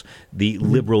polls the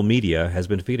liberal media has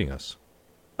been feeding us?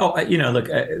 Oh, look,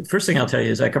 first thing I'll tell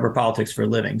you is I cover politics for a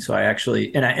living. So I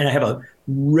actually, and I have a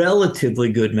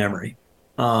relatively good memory.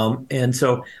 And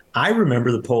so I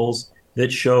remember the polls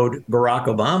that showed Barack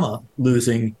Obama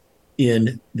losing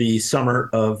in the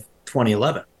summer of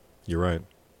 2011. You're right.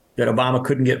 That Obama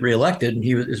couldn't get reelected, and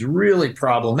he was really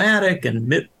problematic. And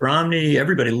Mitt Romney,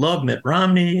 everybody loved Mitt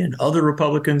Romney, and other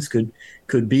Republicans could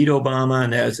beat Obama,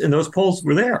 and those polls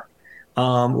were there.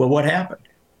 Well, what happened?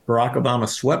 Barack Obama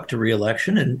swept to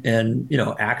reelection,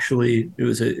 and actually it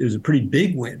was a pretty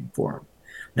big win for him.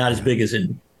 Not as big as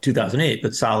in 2008,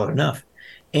 but solid enough.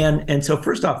 And so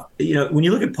first off, when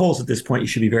you look at polls at this point, you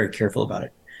should be very careful about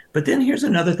it. But then here's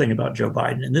another thing about Joe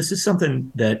Biden, and this is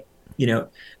something that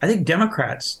I think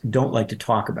Democrats don't like to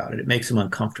talk about it. It makes them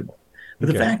uncomfortable. But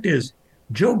the fact is,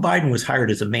 Joe Biden was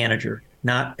hired as a manager,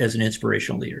 not as an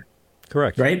inspirational leader.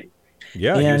 Correct. Right?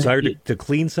 Yeah, he was hired to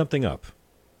clean something up.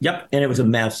 Yep, and it was a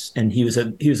mess. And he was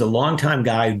a longtime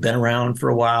guy who'd been around for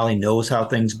a while. He knows how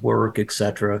things work, et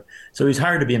cetera. So he's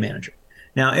hired to be a manager.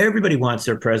 Now, everybody wants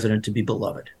their president to be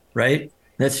beloved, right?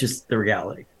 That's just the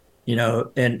reality.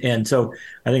 And so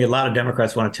I think a lot of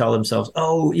Democrats want to tell themselves,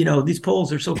 these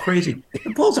polls are so crazy.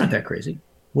 The polls aren't that crazy.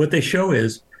 What they show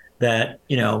is that,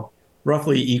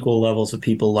 roughly equal levels of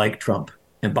people like Trump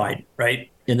and Biden, right?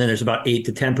 And then there's about 8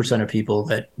 to 10% of people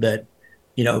that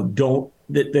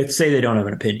say they don't have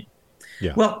an opinion.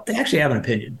 Yeah. Well, they actually have an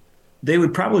opinion. They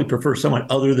would probably prefer someone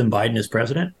other than Biden as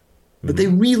president, but they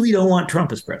really don't want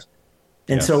Trump as president.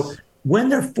 And so when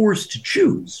they're forced to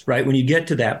choose, right, when you get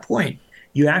to that point,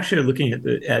 you actually are looking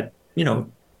at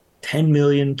 10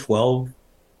 million, 12,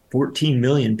 14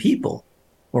 million people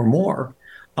or more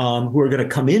who are going to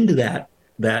come into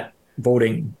that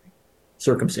voting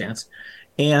circumstance.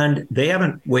 And they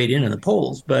haven't weighed in the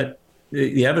polls, but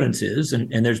the evidence is,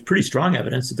 and there's pretty strong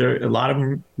evidence that there are a lot of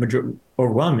them,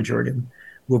 overwhelming majority of them,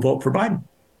 will vote for Biden.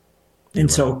 And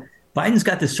so Biden's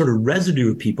got this sort of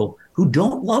residue of people who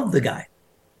don't love the guy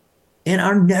and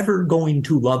are never going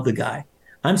to love the guy.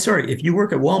 I'm sorry, if you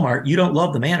work at Walmart, you don't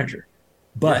love the manager,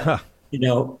 but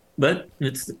but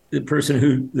it's the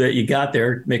person that you got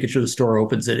there making sure the store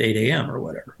opens at 8 a.m. or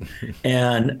whatever.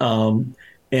 And I'm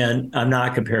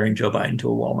not comparing Joe Biden to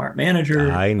a Walmart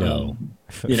manager. I know,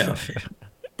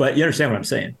 but you understand what I'm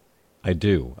saying. I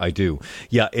do.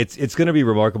 Yeah, it's going to be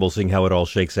remarkable seeing how it all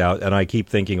shakes out. And I keep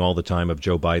thinking all the time of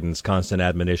Joe Biden's constant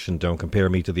admonition, don't compare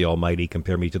me to the almighty,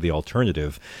 compare me to the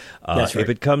alternative. That's right. If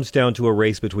it comes down to a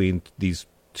race between these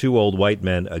two old white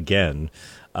men again,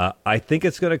 I think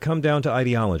it's going to come down to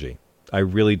ideology. I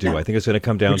really do. Yeah. I think it's going to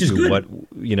come down to what,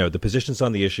 the positions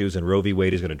on the issues, and Roe v.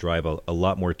 Wade is going to drive a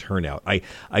lot more turnout.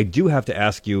 I do have to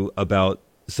ask you about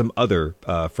some other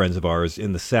friends of ours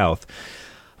in the South.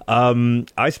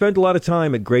 I spent a lot of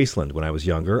time at Graceland when I was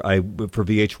younger. For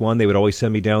VH1, they would always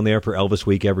send me down there for Elvis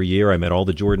Week every year. I met all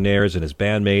the Jordanaires and his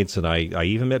bandmates, and I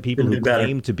even met people who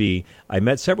claimed to be. I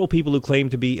met several people who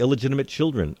claimed to be illegitimate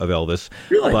children of Elvis.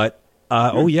 Really? But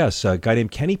oh yes, a guy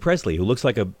named Kenny Presley, who looks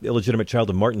like a illegitimate child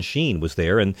of Martin Sheen, was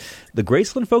there, and the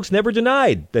Graceland folks never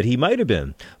denied that he might have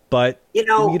been. But you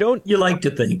like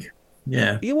to think,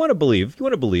 yeah, you want to believe.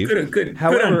 Good.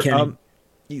 However, good on Kenny.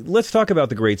 Let's talk about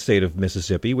the great state of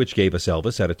Mississippi, which gave us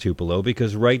Elvis out of Tupelo,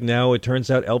 because right now it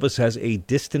turns out Elvis has a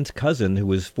distant cousin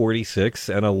who is 46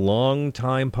 and a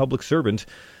longtime public servant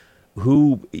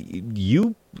who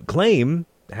you claim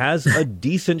has a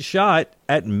decent shot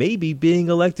at maybe being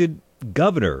elected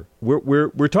governor.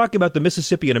 We're talking about the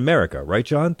Mississippi in America, right,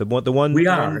 John? The one we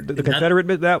are the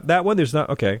Confederate that one. There's not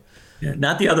okay. Yeah,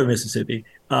 not the other Mississippi.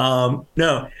 No,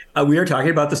 we are talking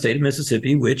about the state of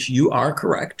Mississippi, which you are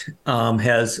correct,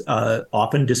 has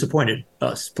often disappointed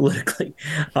us politically.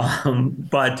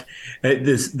 But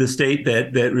the state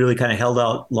that really kind of held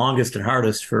out longest and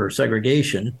hardest for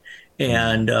segregation,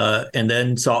 and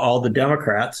then saw all the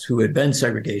Democrats who had been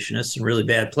segregationists and really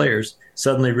bad players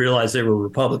suddenly realized they were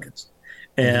Republicans,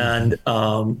 and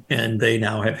they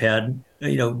now have had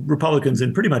Republicans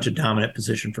in pretty much a dominant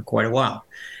position for quite a while.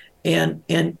 And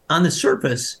on the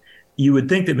surface, you would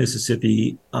think that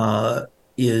Mississippi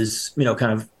is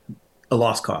kind of a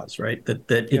lost cause, right?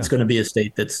 That it's going to be a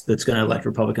state that's going to elect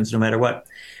Republicans no matter what.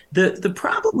 The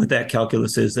problem with that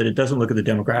calculus is that it doesn't look at the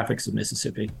demographics of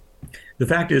Mississippi. The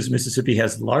fact is Mississippi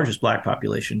has the largest black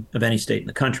population of any state in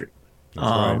the country.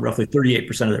 Right. Roughly 38%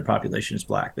 of their population is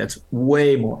black. That's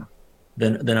way more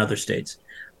than other states.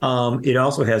 It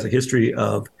also has a history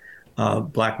of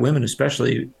black women,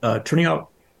 especially, turning out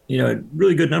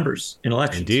really good numbers in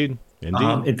elections. Indeed.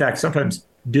 In fact, sometimes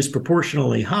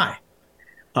disproportionately high.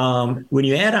 When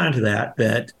you add on to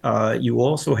that you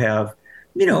also have,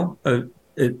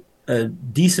 a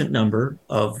decent number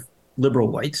of liberal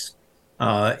whites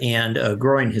and a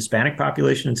growing Hispanic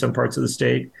population in some parts of the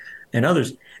state and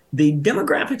others. The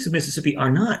demographics of Mississippi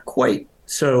are not quite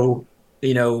so,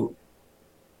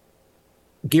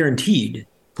 guaranteed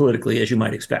politically as you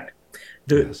might expect.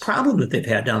 The problem that they've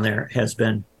had down there has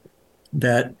been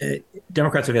that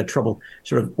Democrats have had trouble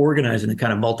sort of organizing the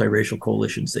kind of multiracial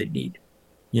coalitions they need.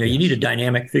 You need a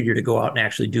dynamic figure to go out and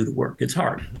actually do the work. It's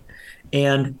hard.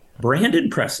 And Brandon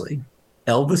Presley,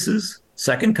 Elvis's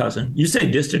second cousin, you say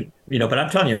distant, but I'm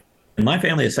telling you, in my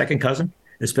family, a second cousin,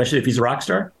 especially if he's a rock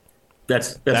star,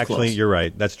 that's actually close. You're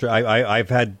right. That's true. I've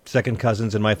had second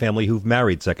cousins in my family who've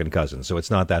married second cousins, so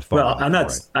it's not that far. Well, I'm not.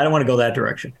 Right. I don't want to go that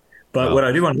direction. But what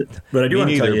I do want to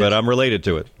tell you, but I'm related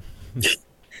to it.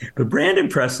 But Brandon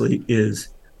Presley is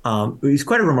he's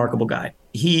quite a remarkable guy.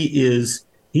 He's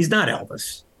not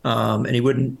Elvis, and he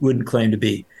wouldn't claim to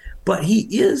be, but he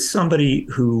is somebody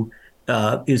who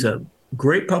is a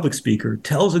great public speaker,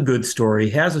 tells a good story,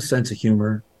 has a sense of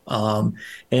humor,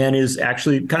 and is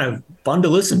actually kind of fun to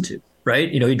listen to.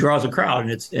 Right, he draws a crowd,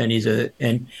 and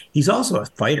he's also a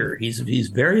fighter. He's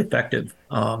very effective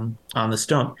on the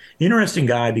stump. Interesting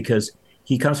guy because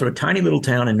he comes from a tiny little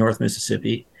town in North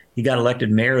Mississippi. He got elected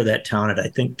mayor of that town at I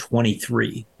think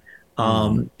 23,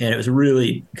 and it was a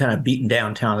really kind of beaten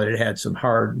down town that had some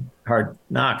hard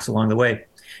knocks along the way.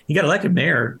 He got elected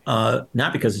mayor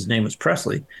not because his name was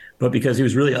Presley, but because he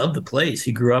was really of the place.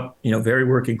 He grew up, very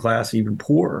working class, even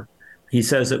poor. He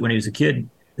says that when he was a kid,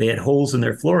 they had holes in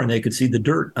their floor and they could see the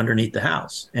dirt underneath the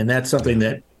house. And that's something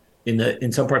that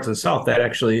in some parts of the South that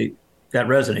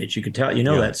resonates. You could tell,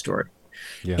 that story.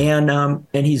 Yeah.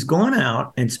 And he's gone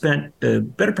out and spent the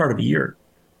better part of a year.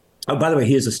 Oh, by the way,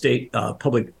 he is a state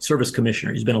public service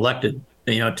commissioner. He's been elected,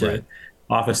 to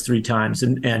office 3 times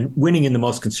and winning in the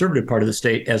most conservative part of the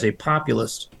state as a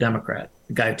populist Democrat,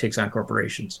 the guy who takes on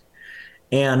corporations.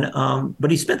 And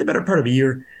but he spent the better part of a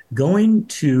year going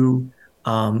to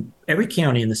every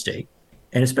county in the state,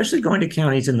 and especially going to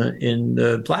counties in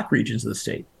the black regions of the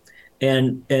state.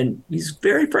 And he's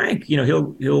very frank.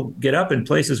 He'll get up in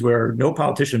places where no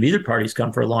politician of either party's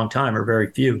come for a long time, or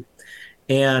very few.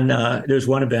 And there's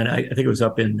one event, I think it was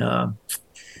up in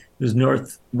it was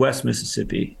Northwest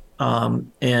Mississippi,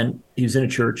 and he was in a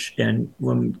church, and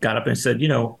one got up and said,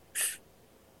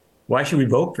 why should we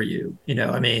vote for you? We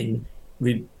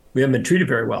haven't been treated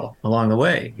very well along the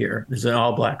way here. There's an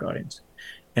all black audience.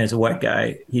 And as a white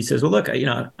guy, he says, well, look,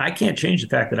 I can't change the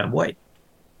fact that I'm white,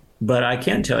 but I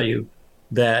can tell you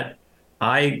that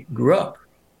I grew up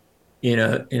in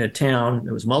a town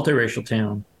that was a multiracial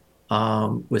town,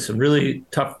 with some really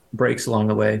tough breaks along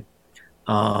the way.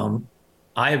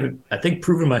 I have, I think,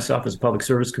 proven myself as a public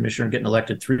service commissioner, getting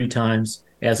elected 3 times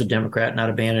as a Democrat, not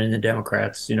abandoning the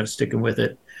Democrats, sticking with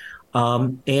it.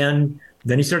 And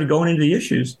then he started going into the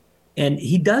issues, and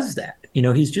he does that.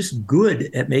 He's just good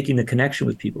at making the connection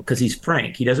with people because he's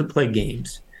frank. He doesn't play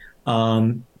games.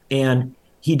 And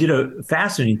he did a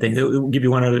fascinating thing. I'll give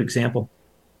you one other example.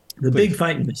 The big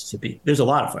fight in Mississippi, there's a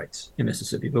lot of fights in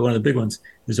Mississippi, but one of the big ones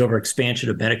is over expansion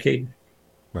of Medicaid.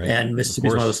 Right. And Mississippi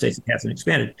is one of those states that hasn't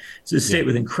expanded. It's a state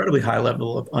with incredibly high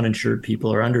level of uninsured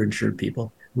people or underinsured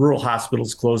people, rural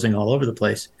hospitals closing all over the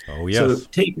place. Oh, yes. So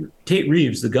Tate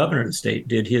Reeves, the governor of the state,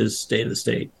 did his state of the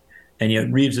state.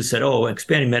 And Reeves has said,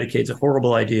 expanding Medicaid's a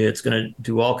horrible idea. It's going to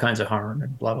do all kinds of harm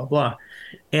and blah, blah, blah.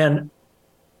 And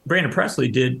Brandon Presley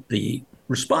did the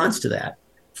response to that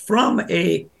from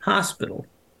a hospital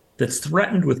that's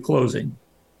threatened with closing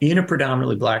in a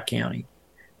predominantly black county.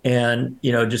 And,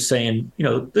 just saying,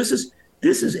 this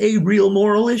is a real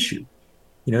moral issue.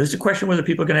 There's a question whether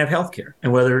people are going to have health care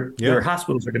and whether their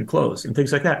hospitals are going to close and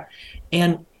things like that.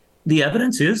 And the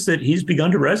evidence is that he's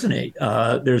begun to resonate.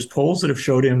 There's polls that have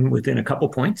showed him within a couple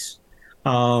points.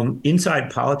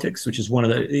 Inside Politics, which is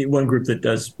one group that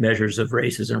does measures of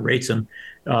races and rates them,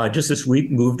 just this week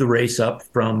moved the race up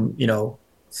from,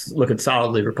 looking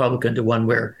solidly Republican to one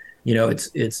where,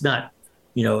 it's not,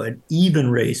 an even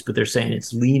race, but they're saying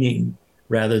it's leaning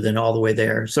rather than all the way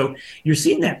there. So you're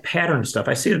seeing that pattern of stuff.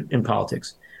 I see it in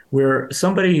politics where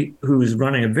somebody who's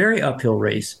running a very uphill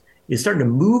race is starting to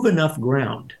move enough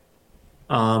ground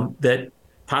that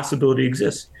possibility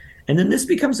exists. And then this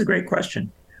becomes a great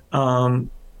question.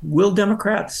 Will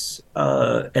Democrats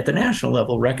at the national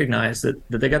level recognize that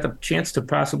they got the chance to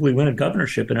possibly win a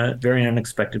governorship in a very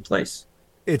unexpected place?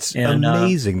 It's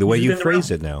amazing the way you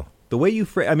phrase it now. The way you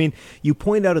you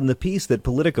point out in the piece that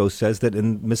Politico says that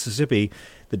in Mississippi,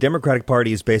 the Democratic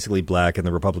Party is basically black and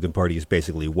the Republican Party is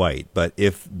basically white. But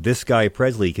if this guy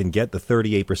Presley can get the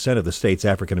 38% of the state's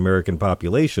African-American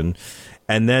population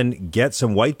and then get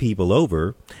some white people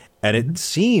over, and it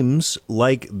seems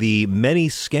like the many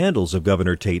scandals of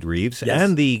Governor Tate Reeves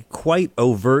and the quite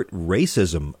overt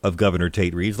racism of Governor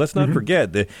Tate Reeves. Let's not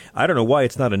forget that I don't know why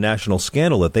it's not a national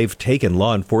scandal that they've taken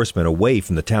law enforcement away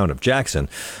from the town of Jackson.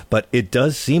 But it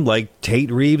does seem like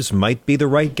Tate Reeves might be the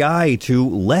right guy to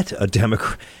let a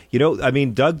Democrat.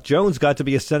 Doug Jones got to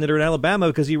be a senator in Alabama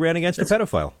because he ran against a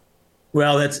pedophile.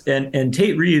 Well, and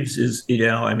Tate Reeves is,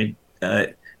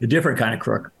 a different kind of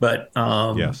crook, but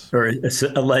or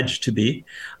alleged to be.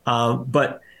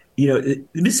 But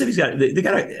Mississippi's they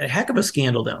got a heck of a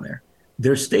scandal down there.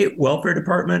 Their state welfare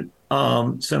department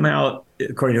somehow,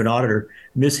 according to an auditor,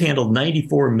 mishandled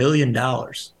 $94 million.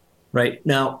 Right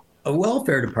now, a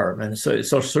welfare department, a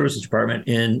social services department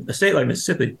in a state like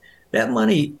Mississippi, that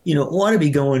money ought to be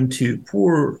going to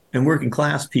poor and working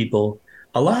class people,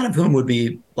 a lot of whom would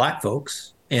be black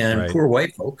folks and poor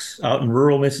white folks out in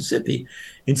rural Mississippi.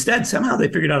 Instead, somehow they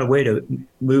figured out a way to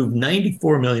move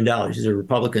 $94 million. These are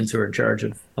Republicans who are in charge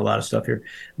of a lot of stuff here.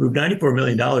 Move $94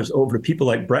 million over to people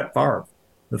like Brett Favre,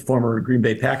 the former Green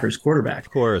Bay Packers quarterback.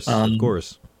 Of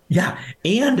course. Yeah.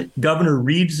 And Governor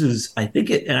Reeves's, I think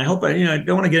and I hope, I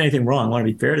don't want to get anything wrong. I want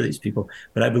to be fair to these people,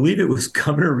 but I believe it was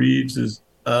Governor Reeves's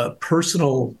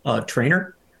personal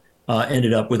trainer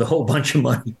ended up with a whole bunch of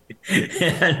money.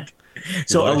 And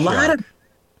so a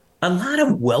lot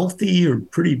of wealthy or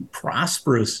pretty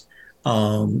prosperous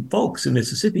folks in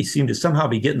Mississippi seem to somehow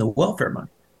be getting the welfare money.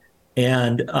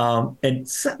 And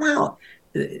somehow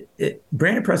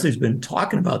Brandon Presley's been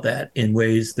talking about that in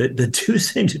ways that the two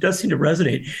does seem to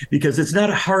resonate, because it's not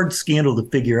a hard scandal to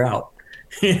figure out.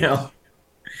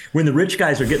 When the rich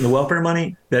guys are getting the welfare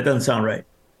money, that doesn't sound right.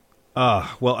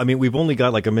 Well, I mean, we've only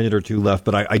got like a minute or two left,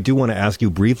 but I do want to ask you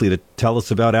briefly to tell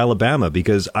us about Alabama,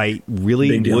 because I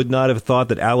really would not have thought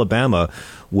that Alabama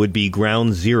would be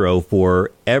ground zero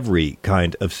for every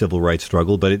kind of civil rights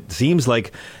struggle. But it seems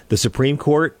like the Supreme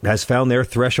Court has found their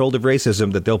threshold of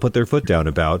racism that they'll put their foot down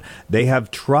about. They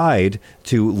have tried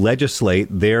to legislate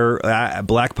their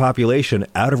black population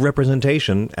out of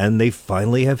representation, and they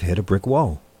finally have hit a brick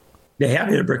wall. They have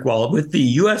hit a brick wall with the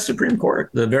U.S. Supreme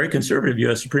Court, the very conservative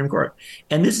U.S. Supreme Court.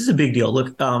 And this is a big deal.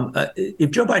 Look,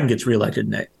 if Joe Biden gets reelected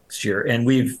next year, and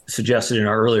we've suggested in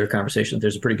our earlier conversation that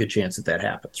there's a pretty good chance that that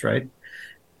happens, right?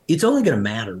 It's only going to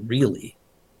matter, really,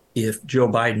 if Joe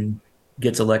Biden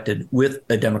gets elected with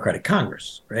a Democratic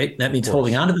Congress, right? That means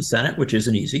holding on to the Senate, which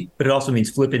isn't easy, but it also means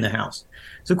flipping the House.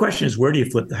 So the question is, where do you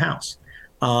flip the House?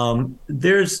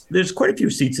 There's quite a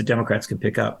few seats that Democrats can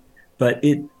pick up, but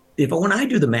when I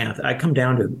do the math, I come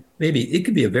down to maybe it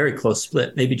could be a very close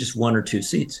split, maybe just 1 or 2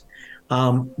 seats.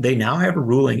 They now have a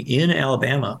ruling in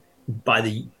Alabama by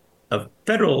the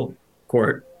federal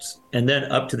courts and then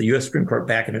up to the U.S. Supreme Court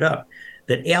backing it up,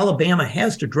 that Alabama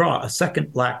has to draw a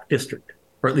second black district,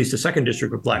 or at least a second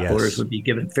district where black voters would be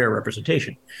given fair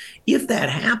representation. If that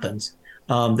happens,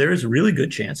 there is a really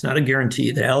good chance, not a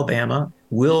guarantee, that Alabama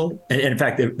will, and in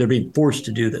fact, they're being forced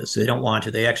to do this. They don't want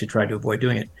to. They actually tried to avoid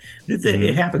doing it. But if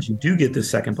it happens, you do get this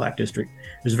second black district.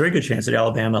 There's a very good chance that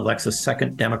Alabama elects a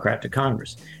second Democrat to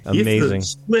Congress. Amazing. If the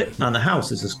split on the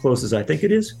House is as close as I think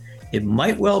it is, it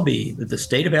might well be that the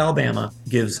state of Alabama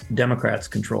gives Democrats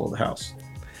control of the House.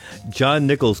 John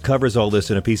Nichols covers all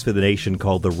this in a piece for The Nation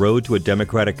called "The Road to a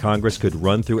Democratic Congress Could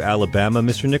Run Through Alabama."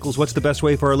 Mr. Nichols, what's the best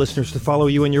way for our listeners to follow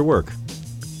you and your work?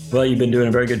 Well, you've been doing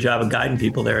a very good job of guiding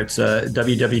people there. It's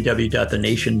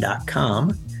www.thenation.com,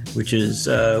 which is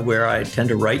where I tend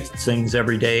to write things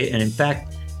every day. And in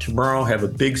fact, tomorrow I have a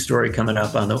big story coming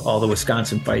up on all the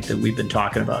Wisconsin fight that we've been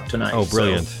talking about tonight. Oh,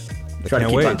 brilliant. So try to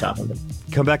keep on top of it.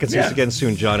 Come back and see us again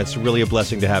soon, John. It's really a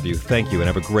blessing to have you. Thank you, and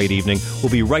have a great evening.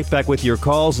 We'll be right back with your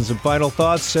calls and some final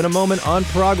thoughts in a moment on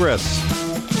Progress.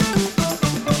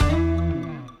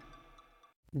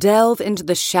 Delve into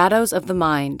the shadows of the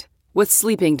mind with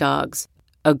Sleeping Dogs,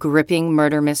 a gripping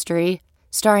murder mystery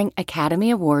starring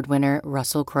Academy Award winner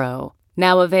Russell Crowe.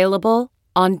 Now available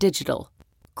on digital.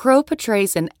 Crowe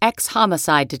portrays an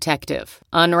ex-homicide detective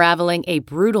unraveling a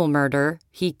brutal murder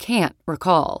he can't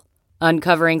recall.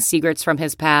 Uncovering secrets from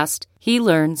his past, he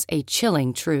learns a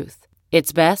chilling truth.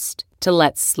 It's best to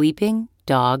let sleeping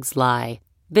dogs lie.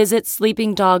 Visit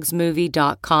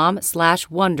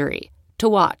sleepingdogsmovie.com/Wondery to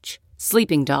watch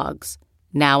Sleeping Dogs,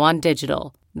 now on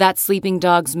digital. That's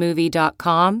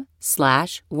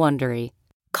sleepingdogsmovie.com/Wondery.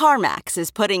 CarMax is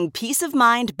putting peace of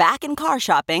mind back in car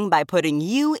shopping by putting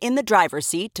you in the driver's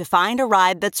seat to find a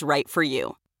ride that's right for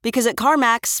you. Because at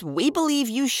CarMax, we believe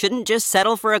you shouldn't just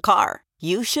settle for a car.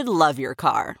 You should love your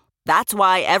car. That's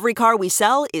why every car we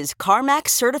sell is CarMax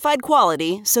certified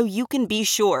quality, so you can be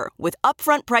sure with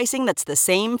upfront pricing that's the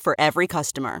same for every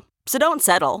customer. So don't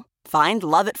settle. Find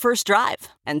love at first drive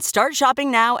and start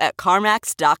shopping now at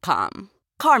CarMax.com.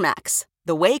 CarMax,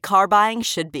 the way car buying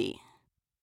should be.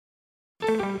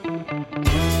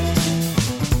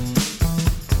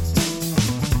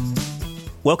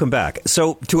 Welcome back.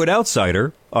 So, to an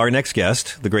outsider, our next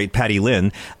guest, the great Patty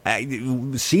Lynn,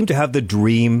 seemed to have the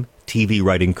dream TV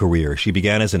writing career. She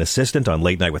began as an assistant on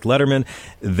Late Night with Letterman,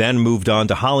 then moved on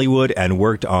to Hollywood and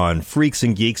worked on Freaks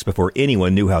and Geeks before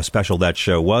anyone knew how special that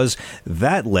show was.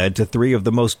 That led to 3 of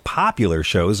the most popular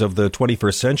shows of the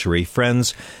 21st century,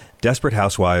 Friends, Desperate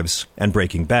Housewives, and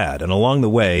Breaking Bad. And along the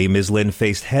way, Ms. Lynn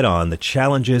faced head-on the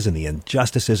challenges and the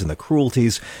injustices and the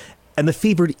cruelties and the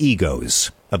fevered egos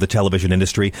of the television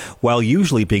industry, while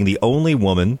usually being the only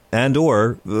woman and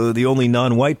or the only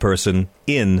non-white person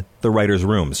in the writers'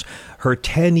 rooms. Her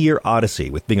 10-year odyssey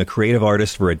with being a creative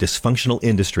artist for a dysfunctional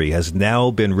industry has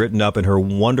now been written up in her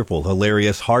wonderful,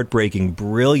 hilarious, heartbreaking,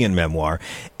 brilliant memoir,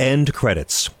 End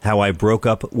Credits, How I Broke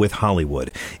Up with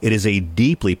Hollywood. It is a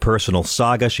deeply personal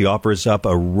saga. She offers up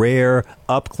a rare,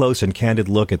 up-close and candid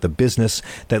look at the business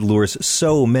that lures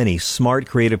so many smart,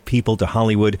 creative people to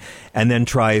Hollywood and then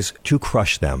tries to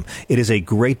crush them. It is a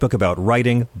great book about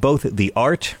writing, both the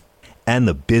art and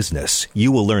the business.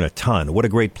 You will learn a ton. What a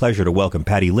great pleasure to welcome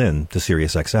Patty Lynn to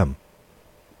SiriusXM.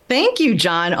 Thank you,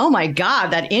 John. Oh my God,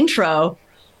 that intro.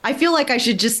 I feel like I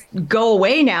should just go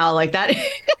away now like that.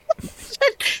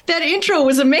 That intro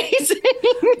was amazing.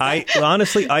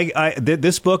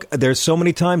 This book, there's so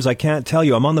many times I can't tell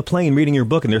you. I'm on the plane reading your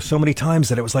book, and there's so many times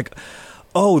that it was like,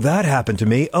 oh, that happened to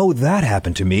me. Oh, that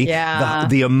happened to me. Yeah.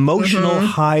 The emotional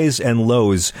highs and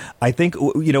lows. I think,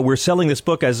 we're selling this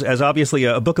book as obviously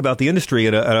a book about the industry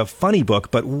and a funny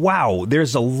book, but wow,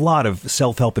 there's a lot of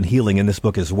self-help and healing in this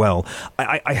book as well.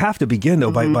 I have to begin,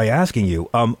 though, by asking you,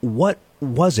 what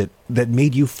was it that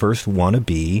made you first want to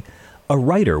be a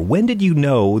writer? When did you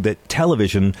know that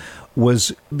television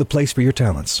was the place for your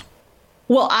talents?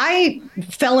 Well, I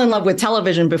fell in love with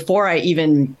television before I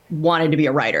even wanted to be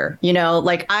a writer.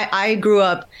 I grew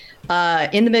up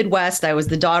in the Midwest. I was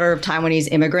the daughter of Taiwanese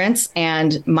immigrants,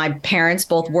 and my parents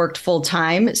both worked full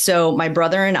time. So my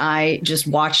brother and I just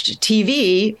watched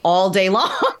TV all day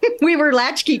long. We were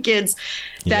latchkey kids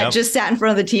that just sat in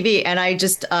front of the TV. And I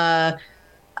just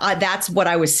that's what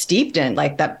I was steeped in.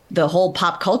 Like that, the whole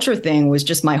pop culture thing was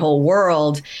just my whole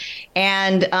world.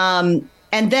 And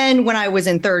then when I was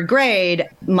in third grade,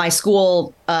 my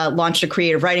school launched a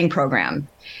creative writing program,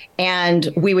 and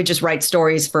we would just write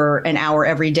stories for an hour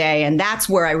every day. And that's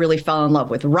where I really fell in love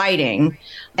with writing.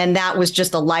 And that was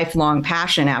just a lifelong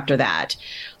passion after that.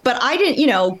 But I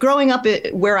didn't, growing up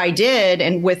where I did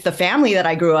and with the family that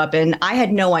I grew up in, I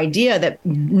had no idea that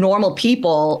normal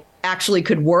people actually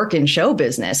could work in show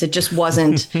business. It just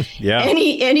wasn't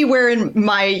anywhere in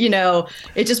my,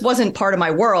 it just wasn't part of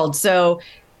my world. So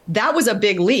that was a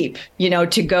big leap,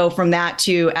 to go from that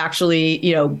to actually,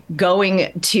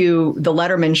 going to the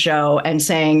Letterman show and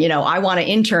saying, I want to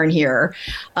intern here.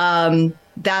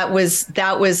 That was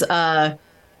a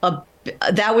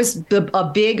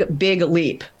big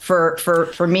leap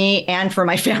for me and for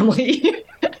my family.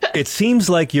 It seems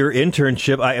like your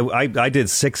internship, I did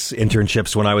 6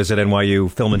 internships when I was at NYU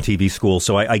Film and TV School,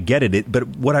 so I get it. But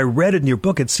what I read in your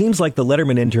book, it seems like the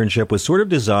Letterman internship was sort of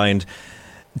designed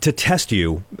to test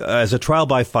you as a trial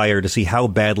by fire to see how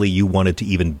badly you wanted to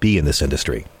even be in this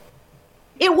industry.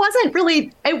 It wasn't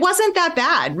that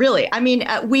bad, really. I mean,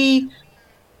 we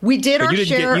did our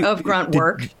share of grunt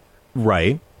work.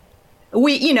 Right.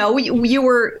 You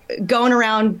were going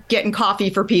around getting coffee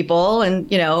for people, and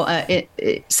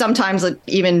sometimes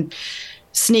even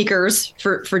sneakers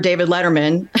for David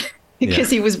Letterman because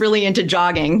he was really into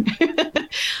jogging.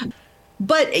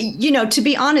 But, to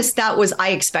be honest, I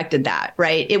expected that,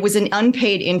 right? It was an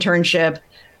unpaid internship.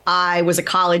 I was a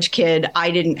college kid.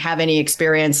 I didn't have any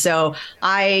experience. So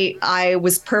I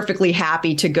was perfectly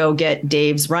happy to go get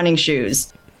Dave's running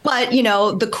shoes. But,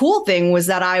 the cool thing was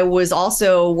that I was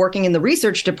also working in the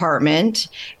research department,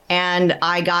 and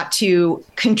I got to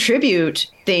contribute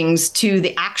things to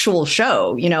the actual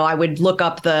show. I would look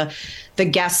up the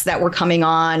guests that were coming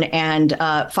on and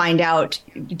find out,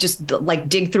 just like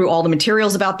dig through all the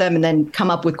materials about them and then come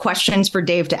up with questions for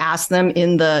Dave to ask them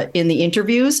in the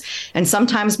interviews. And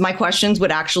sometimes my questions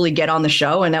would actually get on the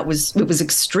show, and it was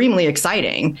extremely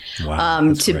exciting.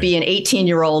 Wow, to be an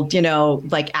 18-year-old,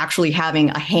 actually having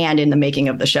a hand in the making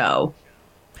of the show.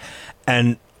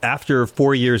 And after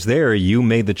 4 years there, you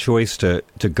made the choice to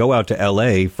go out to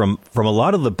L.A. From a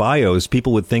lot of the bios,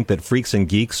 people would think that Freaks and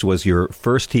Geeks was your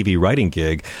first TV writing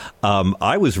gig.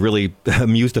 I was really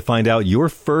amused to find out your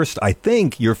first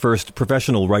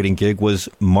professional writing gig was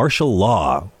Martial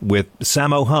Law with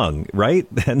Sammo Hung, right?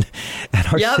 And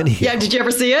Arsenio. Yeah. Did you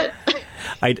ever see it?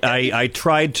 I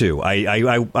tried to.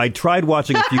 I tried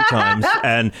watching a few times,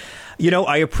 and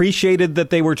I appreciated that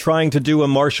they were trying to do a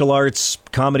martial arts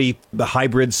comedy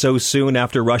hybrid so soon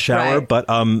after Rush Hour, right. But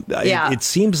it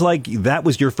seems like that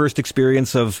was your first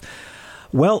experience of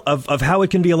how it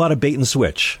can be a lot of bait and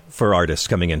switch for artists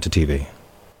coming into TV.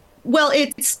 Well,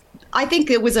 I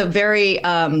think it was a very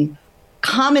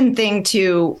common thing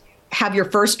to have your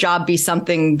first job be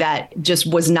something that just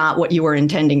was not what you were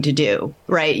intending to do,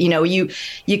 right?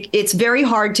 It's very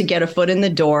hard to get a foot in the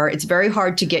door. It's very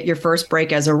hard to get your first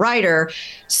break as a writer.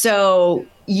 So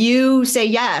you say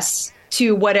yes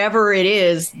to whatever it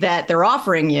is that they're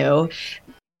offering you.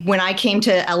 When I came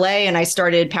to LA and I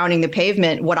started pounding the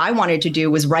pavement, what I wanted to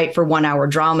do was write for 1 hour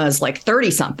dramas like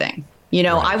 30 something. Right.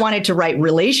 I wanted to write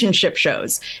relationship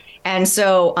shows. And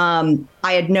so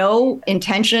I had no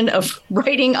intention of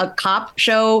writing a cop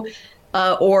show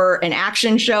or an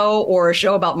action show or a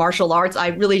show about martial arts. I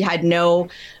really had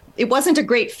it wasn't a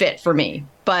great fit for me,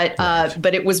 but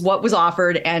it was what was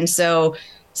offered. And so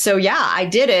yeah, I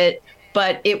did it,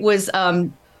 but it was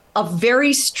a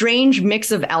very strange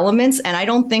mix of elements. And I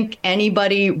don't think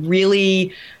anybody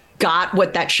really got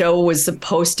what that show was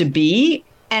supposed to be.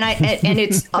 And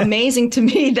it's amazing to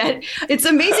me that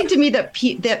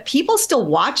people still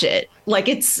watch it. Like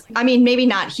maybe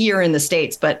not here in the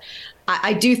States, but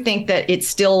I do think that it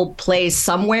still plays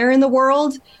somewhere in the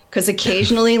world, because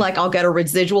occasionally like I'll get a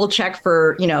residual check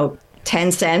for,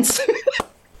 10 cents.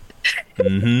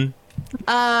 Mm-hmm.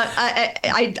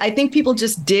 I think people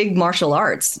just dig martial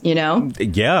arts, you know?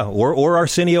 Yeah, or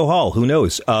Arsenio Hall, who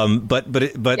knows? But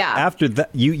yeah. After that,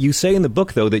 you say in the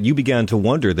book, though, that you began to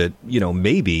wonder that,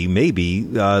 maybe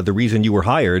the reason you were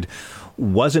hired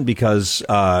wasn't because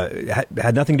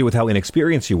had nothing to do with how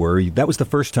inexperienced you were. That was the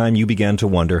first time you began to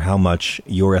wonder how much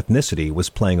your ethnicity was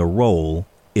playing a role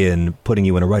in putting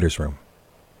you in a writer's room.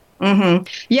 Mm-hmm.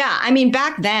 Yeah, I mean,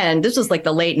 back then, this was like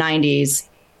the late 90s.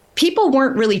 People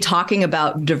weren't really talking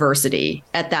about diversity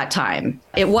at that time.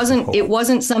 It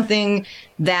wasn't something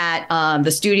that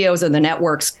the studios or the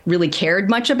networks really cared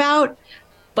much about.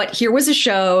 But here was a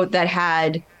show that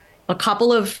had a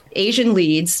couple of Asian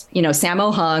leads,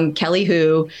 Sammo Hung, Kelly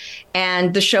Hu,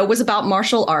 and the show was about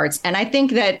martial arts. And I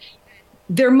think that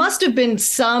there must have been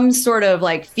some sort of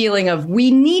like feeling of we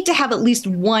need to have at least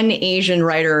one Asian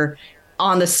writer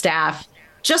on the staff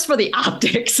just for the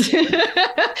optics,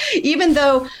 even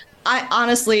though I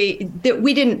honestly that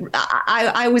we didn't.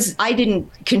 I didn't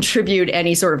contribute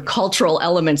any sort of cultural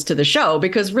elements to the show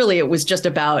because really it was just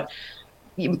about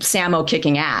Sammo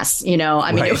kicking ass.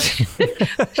 I mean, right.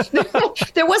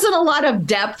 There wasn't a lot of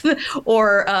depth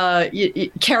or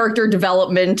character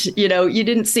development. You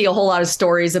didn't see a whole lot of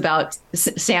stories about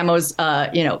Sammo's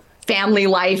family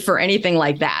life or anything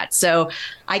like that. So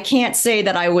I can't say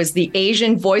that I was the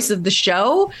Asian voice of the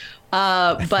show,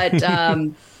 but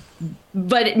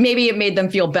maybe it made them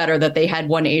feel better that they had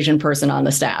one Asian person on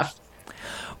the staff.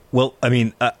 Well, I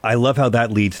mean, I love how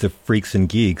that leads to Freaks and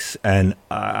Geeks. And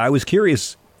I was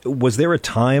curious, was there a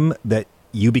time that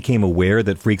you became aware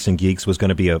that Freaks and Geeks was going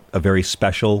to be a very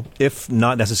special, if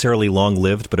not necessarily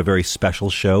long-lived, but a very special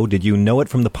show? Did you know it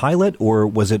from the pilot, or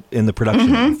was it in the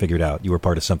production that you figured out you were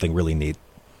part of something really neat?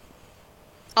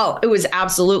 Oh, it was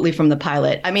absolutely from the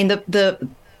pilot. I mean,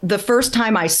 the first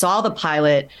time I saw the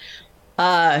pilot,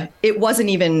 it wasn't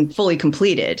even fully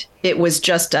completed. It was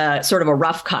just sort of a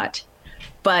rough cut.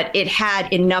 But it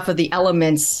had enough of the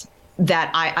elements that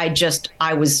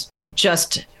I was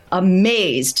just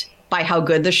amazed by how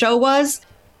good the show was.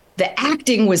 The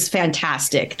acting was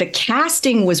fantastic. The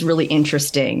casting was really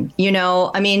interesting.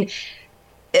 I mean,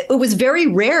 it was very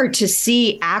rare to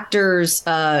see actors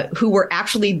who were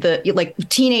actually like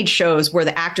teenage shows where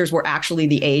the actors were actually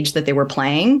the age that they were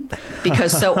playing,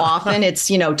 because so often it's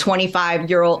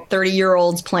 25-year-old,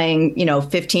 30-year-olds playing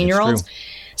 15-year-olds.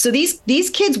 So these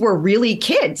kids were really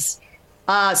kids.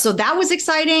 So that was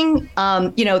exciting.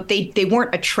 They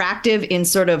weren't attractive in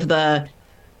sort of the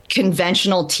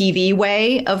conventional TV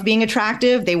way of being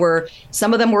attractive.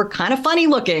 Some of them were kind of funny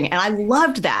looking, and I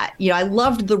loved that. I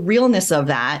loved the realness of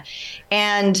that.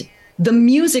 And the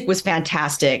music was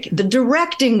fantastic. The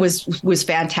directing was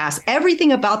fantastic.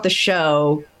 Everything about the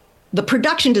show, the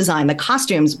production design, the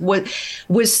costumes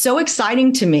was so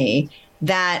exciting to me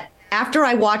that after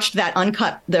I watched that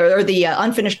the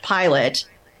unfinished pilot,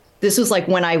 this was like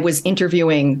when I was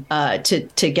interviewing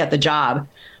to get the job.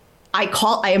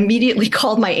 I immediately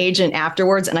called my agent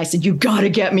afterwards and I said, "You got to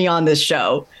get me on this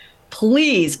show,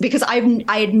 please," because I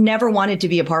had never wanted to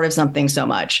be a part of something so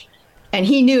much. And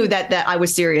he knew that I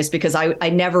was serious because I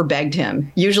never begged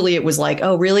him. Usually it was like,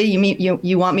 "Oh, really?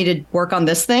 You want me to work on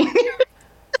this thing?"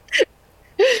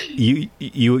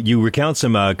 You recount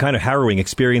some kind of harrowing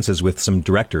experiences with some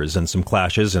directors and some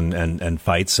clashes and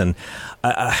fights. And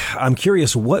I'm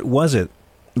curious, what was it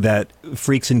that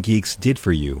Freaks and Geeks did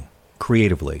for you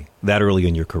creatively that early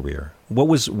in your career?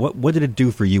 What did it do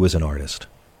for you as an artist?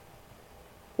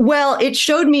 Well, it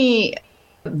showed me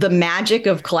the magic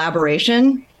of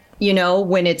collaboration,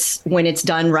 when it's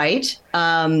done right.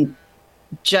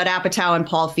 Judd Apatow and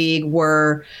Paul Feig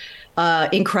were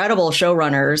incredible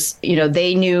showrunners.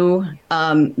 They knew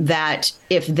that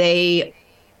if they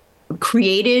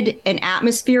created an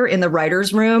atmosphere in the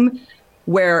writer's room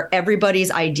where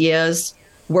everybody's ideas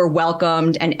were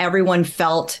welcomed and everyone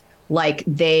felt like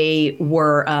they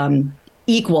were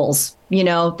equals,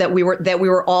 that we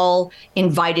were all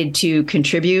invited to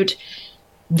contribute,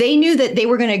 they knew that they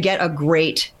were going to get a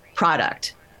great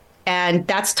product. And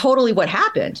that's totally what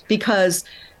happened, because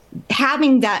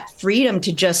having that freedom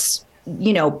to just,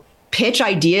 pitch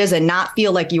ideas and not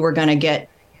feel like you were going to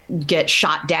get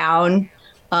shot down.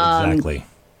 Exactly.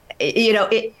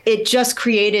 It just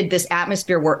created this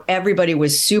atmosphere where everybody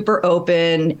was super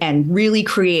open and really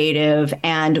creative,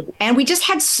 and we just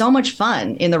had so much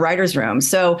fun in the writer's room.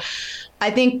 So I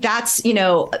think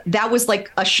that was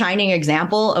like a shining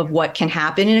example of what can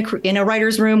happen in a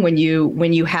writer's room when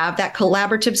you have that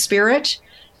collaborative spirit.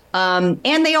 And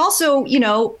they also,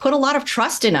 put a lot of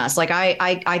trust in us. Like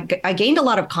I gained a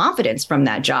lot of confidence from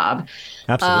that job.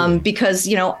 Absolutely. Because,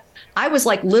 I was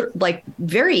like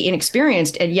very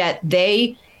inexperienced, and yet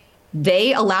they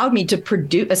they allowed me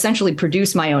to essentially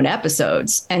produce my own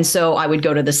episodes. And so I would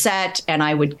go to the set and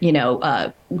I would,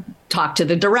 talk to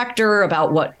the director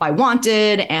about what I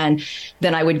wanted. And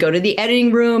then I would go to the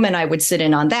editing room and I would sit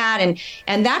in on that.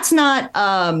 And that's not,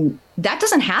 that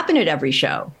doesn't happen at every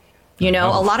show.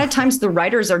 A lot of times the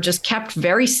writers are just kept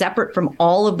very separate from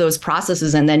all of those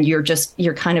processes. And then you're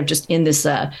kind of just in this,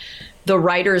 the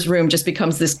writer's room just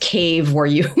becomes this cave where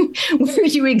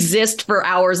you exist for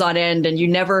hours on end, and you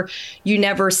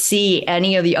never see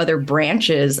any of the other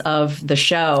branches of the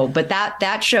show. But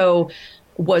that show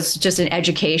was just an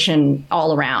education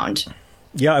all around.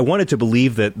 Yeah, I wanted to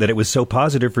believe that it was so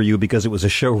positive for you because it was a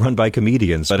show run by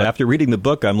comedians. But after reading the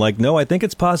book, I'm like, no, I think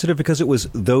it's positive because it was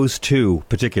those two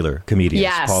particular comedians,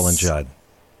 yes. Paul and Judd.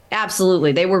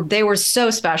 Absolutely. They were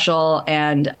so special.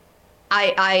 And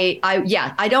I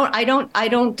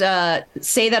don't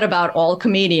say that about all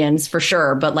comedians for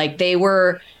sure, but like they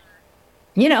were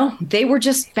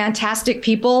just fantastic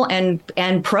people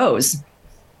and pros.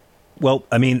 Well,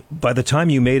 I mean, by the time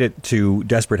you made it to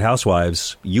Desperate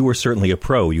Housewives, you were certainly a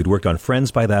pro. You'd worked on Friends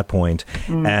by that point,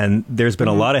 and there's been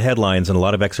a lot of headlines and a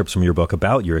lot of excerpts from your book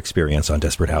about your experience on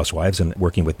Desperate Housewives and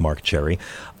working with Mark Cherry.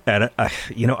 And,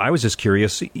 I was just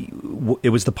curious. It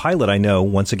was the pilot, I know,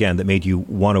 once again, that made you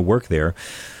want to work there.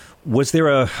 Was there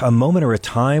a moment or a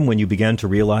time when you began to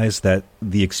realize that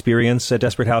the experience at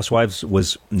Desperate Housewives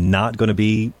was not going to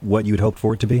be what you'd hoped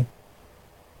for it to be?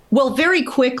 Well, very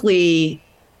quickly,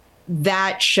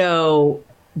 that show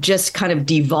just kind of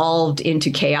devolved into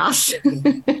chaos.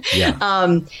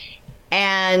 Yeah.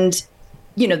 And,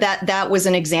 that was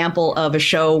an example of a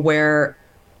show where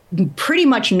pretty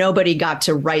much nobody got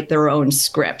to write their own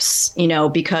scripts,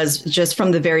 because just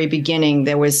from the very beginning,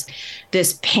 there was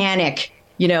this panic,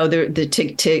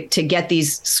 to get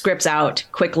these scripts out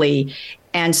quickly.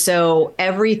 And so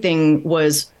everything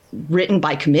was written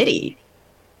by committee.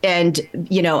 And,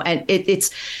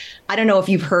 it's, I don't know if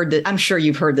you've heard that. I'm sure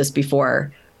you've heard this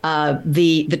before.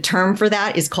 The term for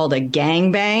that is called a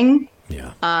gangbang.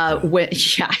 Yeah.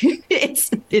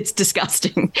 It's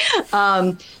disgusting.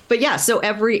 But yeah, so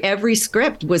every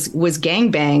script was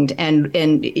gangbanged,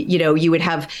 and you would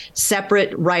have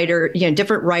separate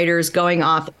different writers going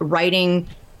off writing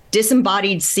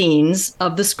disembodied scenes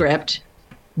of the script.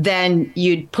 Then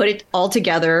you'd put it all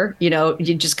together.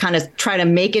 You just kind of try to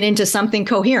make it into something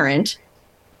coherent.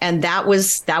 And that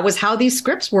was how these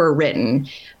scripts were written.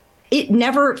 It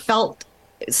never felt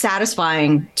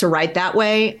satisfying to write that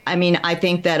way. I mean, I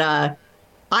think that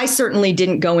I certainly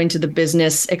didn't go into the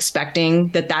business expecting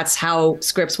that that's how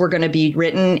scripts were going to be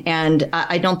written. And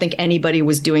I don't think anybody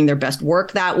was doing their best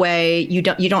work that way. You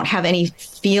don't have any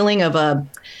feeling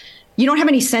you don't have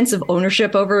any sense of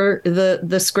ownership over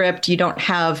the script. You don't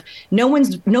have, no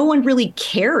one really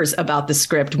cares about the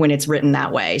script when it's written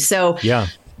that way. So yeah.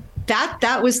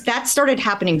 That started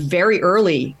happening very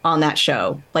early on that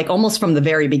show, like almost from the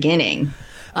very beginning.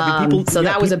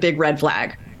 That was a big red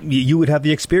flag. You would have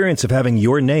the experience of having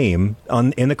your name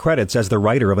in the credits as the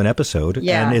writer of an episode,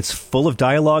 and it's full of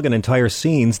dialogue and entire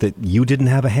scenes that you didn't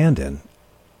have a hand in.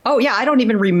 Oh, yeah. I don't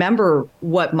even remember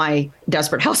what my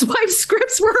Desperate Housewives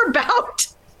scripts were about.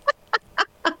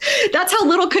 That's how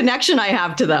little connection I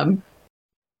have to them.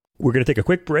 We're going to take a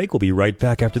quick break. We'll be right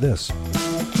back after this.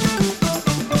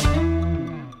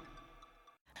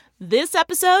 This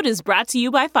episode is brought to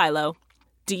you by Philo.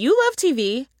 Do you love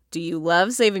TV? Do you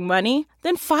love saving money?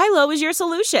 Then Philo is your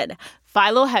solution.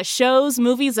 Philo has shows,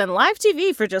 movies, and live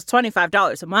TV for just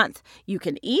 $25 a month. You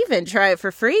can even try it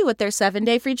for free with their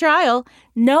 7-day free trial.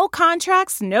 No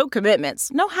contracts, no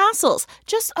commitments, no hassles.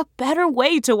 Just a better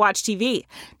way to watch TV.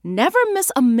 Never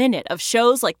miss a minute of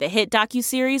shows like the hit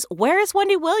docuseries Where is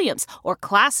Wendy Williams? Or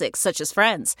classics such as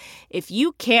Friends. If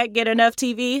you can't get enough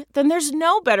TV, then there's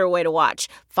no better way to watch.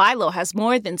 Philo has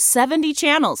more than 70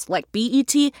 channels like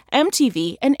BET,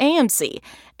 MTV, and AMC.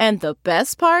 And the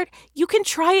best part? You can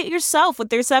try it yourself with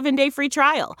their 7-day free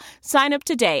trial. Sign up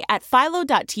today at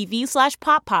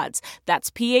philo.tv/poppods. That's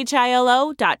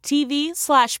philo.tv/POPPODS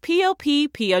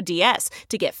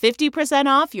to get 50%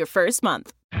 off your first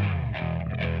month.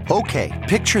 Okay,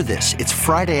 picture this. It's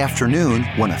Friday afternoon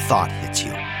when a thought hits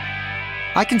you.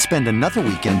 I can spend another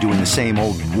weekend doing the same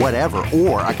old whatever,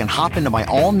 or I can hop into my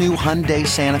all-new Hyundai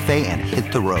Santa Fe and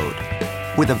hit the road.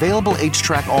 With available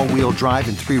H-Track all-wheel drive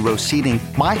and 3-row seating,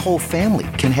 my whole family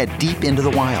can head deep into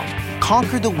the wild.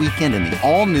 Conquer the weekend in the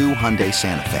all-new Hyundai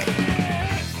Santa Fe.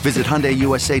 Visit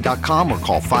HyundaiUSA.com or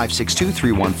call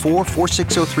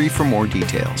 562-314-4603 for more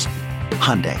details.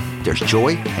 Hyundai, there's joy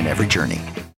in every journey.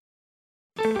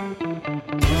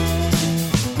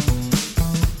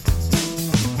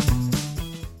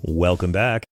 Welcome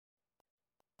back.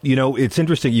 You know, it's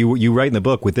interesting. You write in the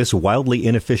book, with this wildly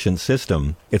inefficient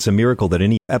system, it's a miracle that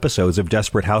any episodes of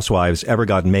Desperate Housewives ever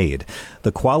got made.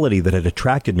 The quality that had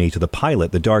attracted me to the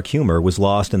pilot, the dark humor, was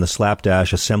lost in the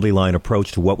slapdash assembly line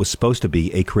approach to what was supposed to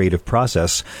be a creative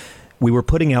process. We were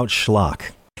putting out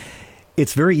schlock.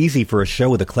 It's very easy for a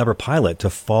show with a clever pilot to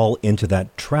fall into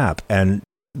that trap. And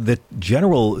the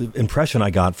general impression I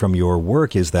got from your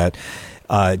work is that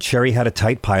Cherry had a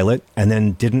tight pilot and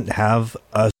then didn't have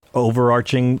a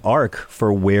overarching arc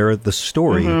for where the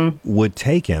story would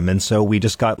take him. And so we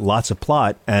just got lots of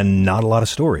plot and not a lot of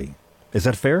story. Is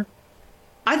that fair?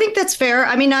 I think that's fair.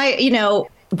 I mean,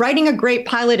 writing a great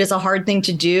pilot is a hard thing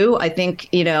to do. I think,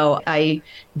 I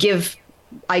give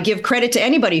credit to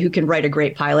anybody who can write a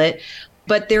great pilot,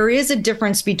 but there is a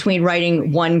difference between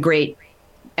writing one great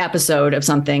episode of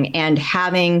something and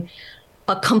having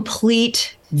a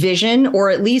complete vision, or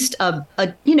at least a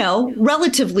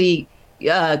relatively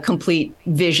complete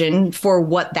vision for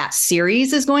what that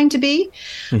series is going to be.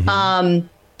 And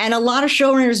a lot of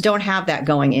showrunners don't have that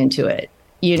going into it.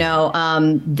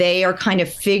 They are kind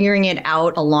of figuring it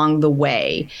out along the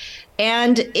way.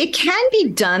 And it can be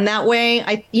done that way.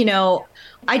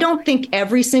 I don't think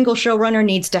every single showrunner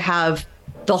needs to have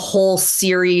the whole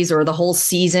series or the whole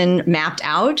season mapped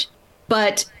out.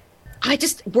 But I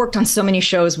just worked on so many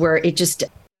shows where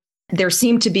there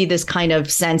seemed to be this kind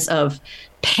of sense of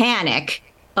panic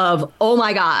of, oh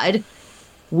my God,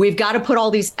 we've got to put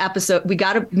all these episodes, we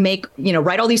got to make,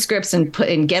 write all these scripts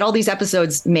and get all these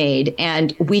episodes made.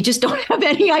 And we just don't have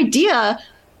any idea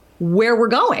where we're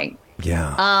going.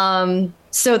 Yeah.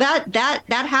 So that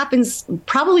happens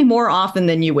probably more often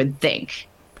than you would think.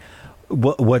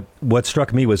 What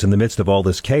struck me was, in the midst of all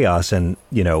this chaos and,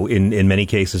 in many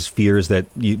cases, fears that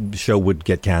the show would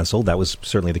get canceled. That was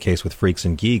certainly the case with Freaks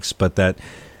and Geeks, but that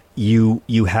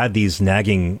you had these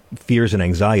nagging fears and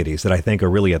anxieties that I think are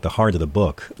really at the heart of the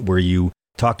book, where you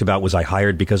talked about, was I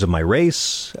hired because of my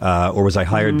race, or was I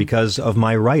hired because of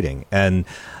my writing? And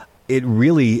it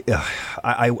really,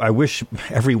 I wish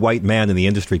every white man in the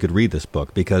industry could read this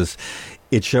book, because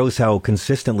it shows how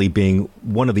consistently being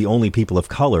one of the only people of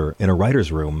color in a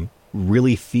writer's room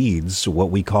really feeds what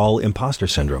we call imposter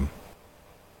syndrome.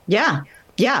 Yeah,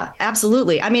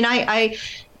 absolutely. I mean, I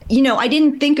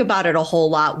didn't think about it a whole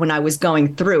lot when I was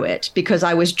going through it, because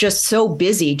I was just so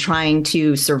busy trying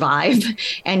to survive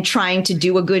and trying to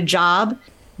do a good job.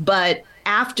 But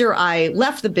after I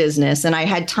left the business and I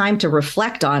had time to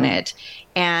reflect on it,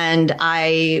 and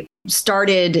I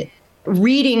started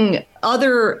reading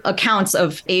other accounts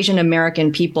of Asian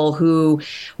American people who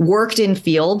worked in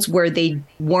fields where they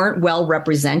weren't well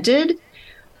represented,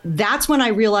 that's when I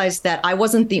realized that I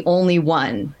wasn't the only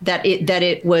one, that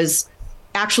it was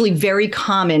actually very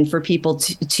common for people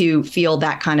to feel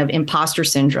that kind of imposter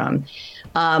syndrome,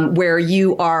 where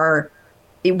you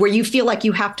feel like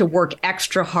you have to work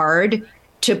extra hard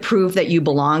to prove that you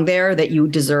belong there, that you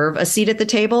deserve a seat at the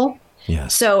table.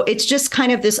 Yes. So it's just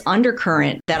kind of this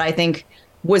undercurrent that I think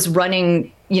was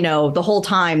running, the whole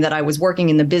time that I was working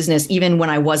in the business, even when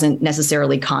I wasn't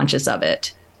necessarily conscious of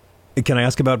it. Can I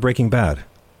ask about Breaking Bad?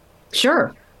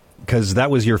 Sure. Because that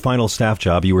was your final staff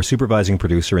job. You were supervising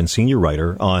producer and senior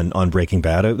writer on Breaking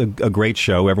Bad, a great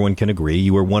show. Everyone can agree.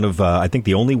 You were one of, I think,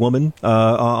 the only woman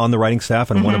on the writing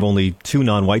staff, and one of only 2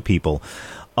 non-white people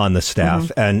on the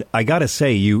staff. And I got to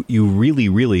say, you really,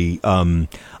 really,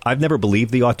 I've never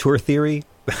believed the auteur theory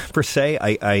per se.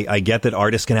 I get that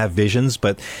artists can have visions,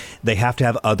 but they have to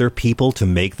have other people to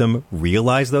make them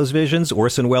realize those visions.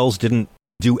 Orson Welles didn't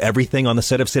do everything on the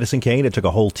set of Citizen Kane. It took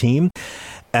a whole team.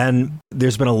 And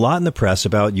there's been a lot in the press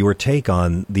about your take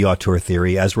on the auteur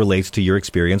theory as relates to your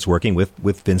experience working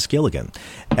with Vince Gilligan.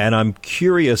 And I'm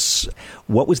curious,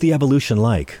 what was the evolution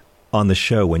like on the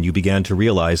show when you began to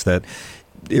realize that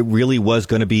it really was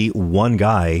going to be one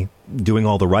guy doing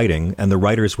all the writing, and the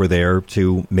writers were there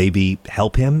to maybe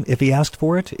help him if he asked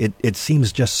for it? It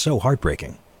seems just so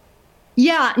heartbreaking.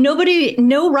 Yeah,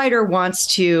 no writer wants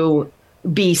to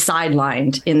be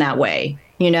sidelined in that way.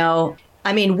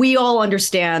 I mean, we all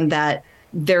understand that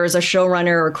there's a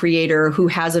showrunner or creator who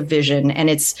has a vision, and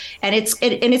it's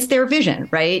their vision,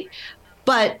 right?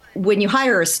 But when you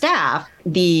hire a staff,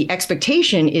 the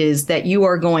expectation is that you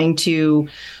are going to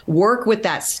work with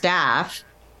that staff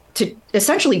to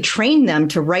essentially train them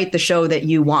to write the show that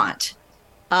you want.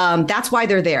 That's why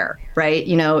they're there, right?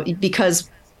 Because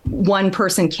one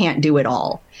person can't do it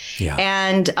all. Yeah.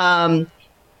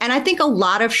 And I think a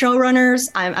lot of showrunners,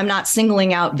 I'm not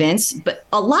singling out Vince, but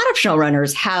a lot of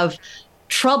showrunners have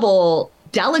trouble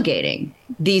delegating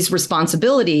these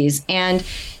responsibilities. And,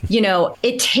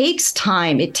 it takes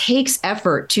time, it takes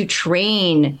effort to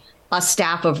train a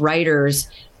staff of writers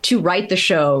to write the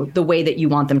show the way that you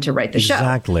want them to write the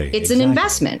show. It's an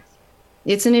investment.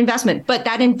 It's an investment. But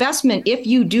that investment, if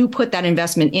you do put that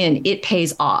investment in, it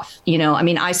pays off. You know, I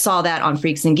mean, I saw that on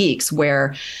Freaks and Geeks,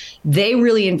 where they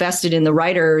really invested in the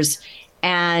writers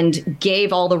and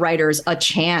gave all the writers a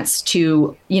chance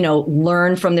to, you know,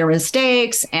 learn from their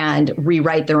mistakes and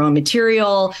rewrite their own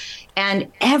material.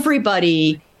 And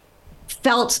everybody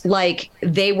felt like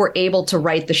they were able to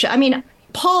write the show. I mean,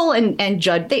 Paul and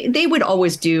Judd, they would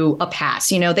always do a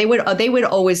pass. You know, they would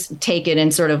always take it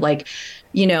and sort of like,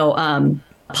 you know,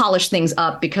 polish things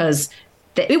up because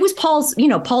it was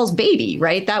Paul's baby,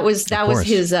 right? That was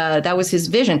his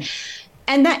vision.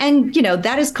 And you know,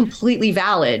 that is completely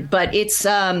valid, but it's,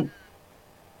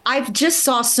 I've just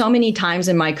saw so many times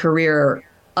in my career,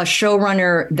 a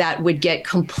showrunner that would get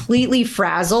completely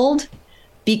frazzled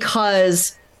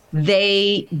because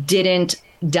they didn't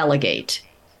delegate,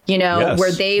 you know,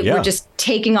 where they were just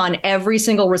taking on every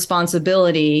single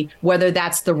responsibility, whether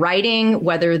that's the writing,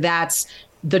 whether that's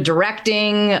the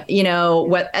directing, you know,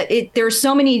 there's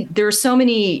so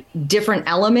many different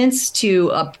elements to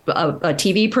a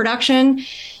TV production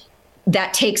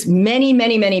that takes many,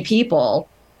 many, many people.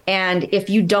 And if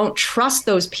you don't trust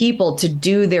those people to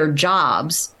do their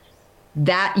jobs,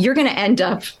 that you're going to end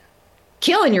up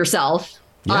killing yourself,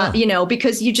 you know,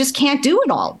 because you just can't do it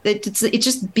all. It's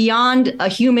just beyond a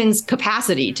human's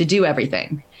capacity to do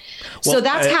everything. Well, so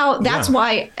that's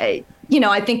why, you know,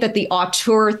 I think that the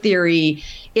auteur theory,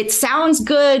 it sounds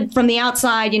good from the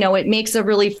outside. You know, it makes a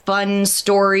really fun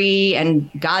story, and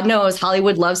God knows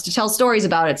Hollywood loves to tell stories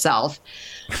about itself.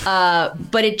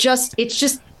 But it's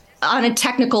just on a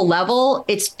technical level,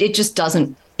 it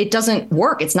doesn't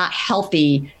work. It's not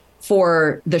healthy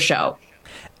for the show.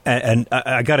 And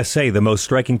I got to say, the most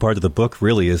striking part of the book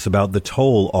really is about the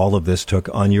toll all of this took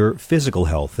on your physical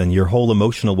health and your whole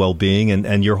emotional well-being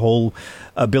and your whole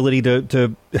ability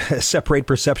to separate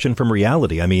perception from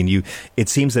reality. I mean, it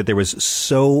seems that there was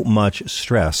so much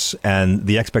stress, and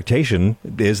the expectation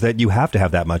is that you have to have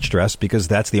that much stress because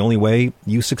that's the only way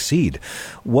you succeed.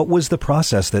 What was the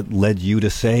process that led you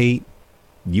to say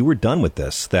you were done with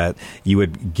this, that you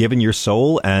had given your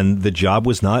soul and the job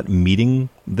was not meeting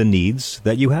the needs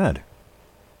that you had?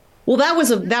 Well, that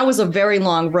was a very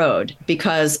long road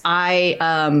because I,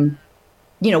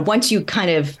 you know, once you kind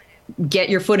of get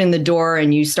your foot in the door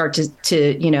and you start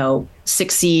to you know,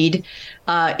 succeed,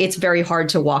 it's very hard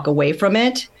to walk away from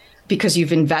it because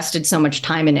you've invested so much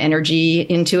time and energy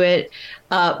into it.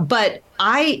 But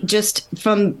I just,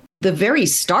 from the very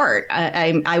start,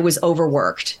 I was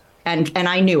overworked. And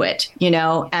I knew it, you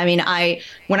know. I mean,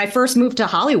 when I first moved to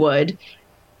Hollywood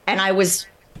and I was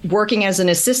working as an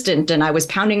assistant and I was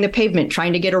pounding the pavement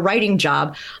trying to get a writing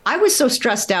job, I was so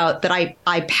stressed out that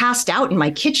I passed out in my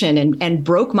kitchen and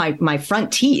broke my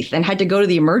front teeth and had to go to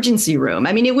the emergency room.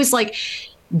 I mean, it was like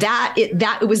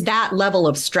it was that level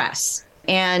of stress.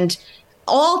 And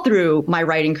all through my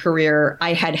writing career,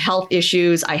 I had health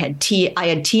issues. I had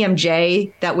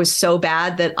TMJ that was so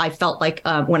bad that I felt like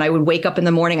when I would wake up in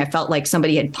the morning, I felt like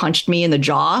somebody had punched me in the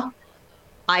jaw.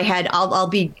 I'll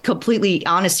be completely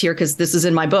honest here because this is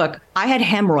in my book. I had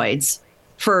hemorrhoids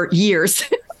for years.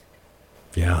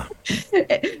 Yeah.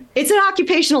 It's an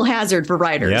occupational hazard for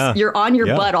writers. Yeah. You're on your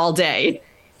butt all day.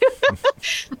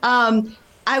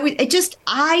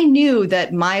 I knew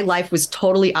that my life was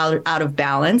totally out of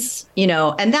balance, you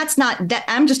know, and that's not that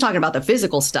I'm just talking about the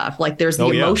physical stuff. Like there's the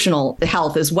emotional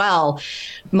health as well.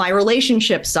 My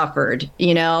relationship suffered,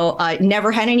 you know, I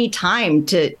never had any time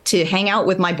to hang out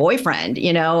with my boyfriend.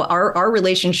 You know, our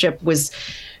relationship was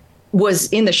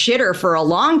in the shitter for a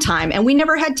long time, and we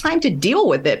never had time to deal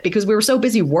with it because we were so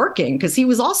busy working because he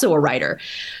was also a writer.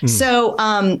 So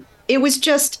it was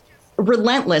just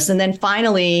relentless. And then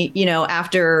finally, you know,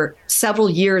 after several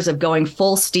years of going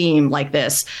full steam like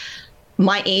this,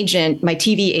 my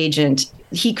TV agent,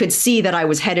 he could see that I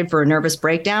was headed for a nervous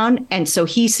breakdown. And so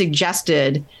he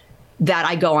suggested that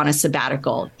I go on a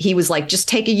sabbatical. He was like, just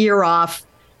take a year off,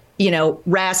 you know,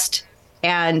 rest,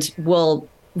 and we'll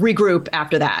regroup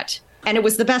after that. And it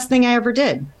was the best thing I ever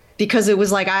did because it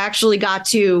was like I actually got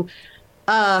to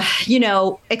you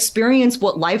know, experience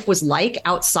what life was like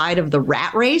outside of the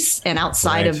rat race and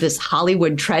outside of this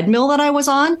Hollywood treadmill that I was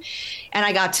on. And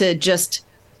I got to just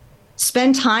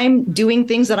spend time doing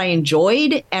things that I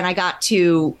enjoyed. And I got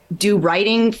to do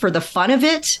writing for the fun of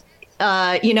it,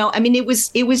 I mean, it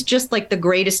was just like the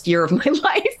greatest year of my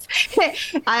life.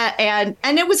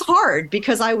 And it was hard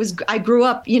because I grew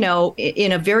up,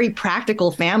 in a very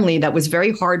practical family that was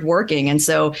very hardworking. And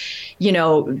so,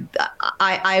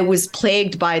 I was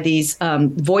plagued by these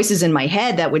voices in my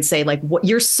head that would say, like,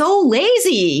 "You're so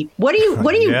lazy. What are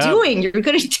you doing? You're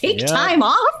going to take time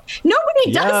off?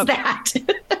 Nobody does that."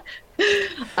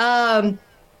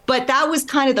 But that was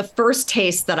kind of the first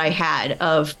taste that I had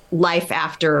of life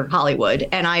after Hollywood.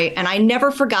 And I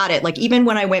never forgot it. Like, even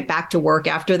when I went back to work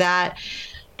after that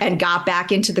and got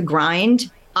back into the grind,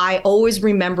 I always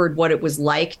remembered what it was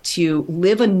like to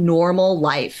live a normal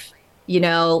life,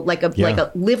 live like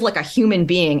a human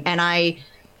being. And I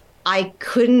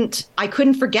couldn't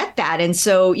forget that. And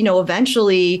so,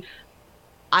 eventually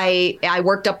I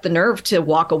worked up the nerve to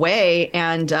walk away,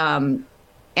 and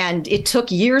it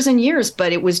took years and years,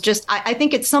 but it was just, I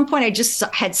think at some point I just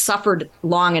had suffered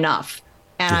long enough.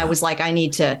 And I was like, I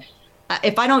need to,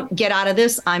 if I don't get out of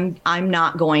this, I'm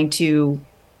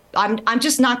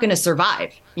just not going to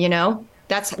survive.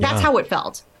 That's how it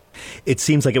felt. It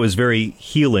seems like it was very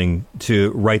healing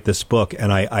to write this book,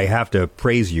 and I have to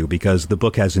praise you because the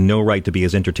book has no right to be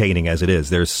as entertaining as it is.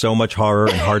 There's so much horror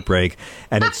and heartbreak,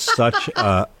 and it's such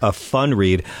a fun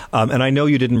read. And I know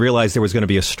you didn't realize there was going to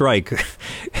be a strike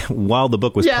while the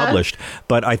book was published,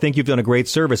 but I think you've done a great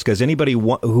service because anybody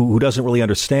who doesn't really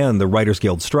understand the Writers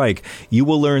Guild strike, you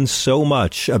will learn so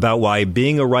much about why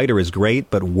being a writer is great,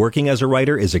 but working as a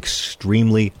writer is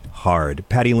extremely hard.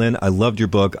 Patty Lin, I loved your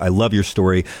book. I love your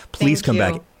story. Please come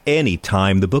back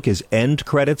anytime. The book is End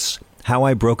Credits, How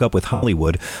I Broke Up with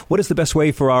Hollywood. What is the best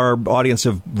way for our audience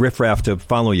of riffraff to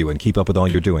follow you and keep up with all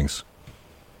your doings?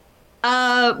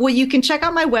 Well, you can check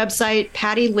out my website,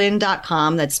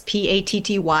 pattylin.com. That's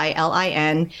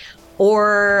PATTYLIN.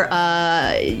 Or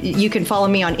you can follow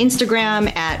me on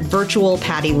Instagram at virtual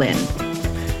Patty Lin.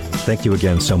 Thank you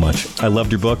again so much. I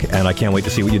loved your book, and I can't wait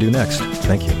to see what you do next.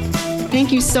 Thank you.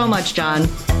 Thank you so much, John.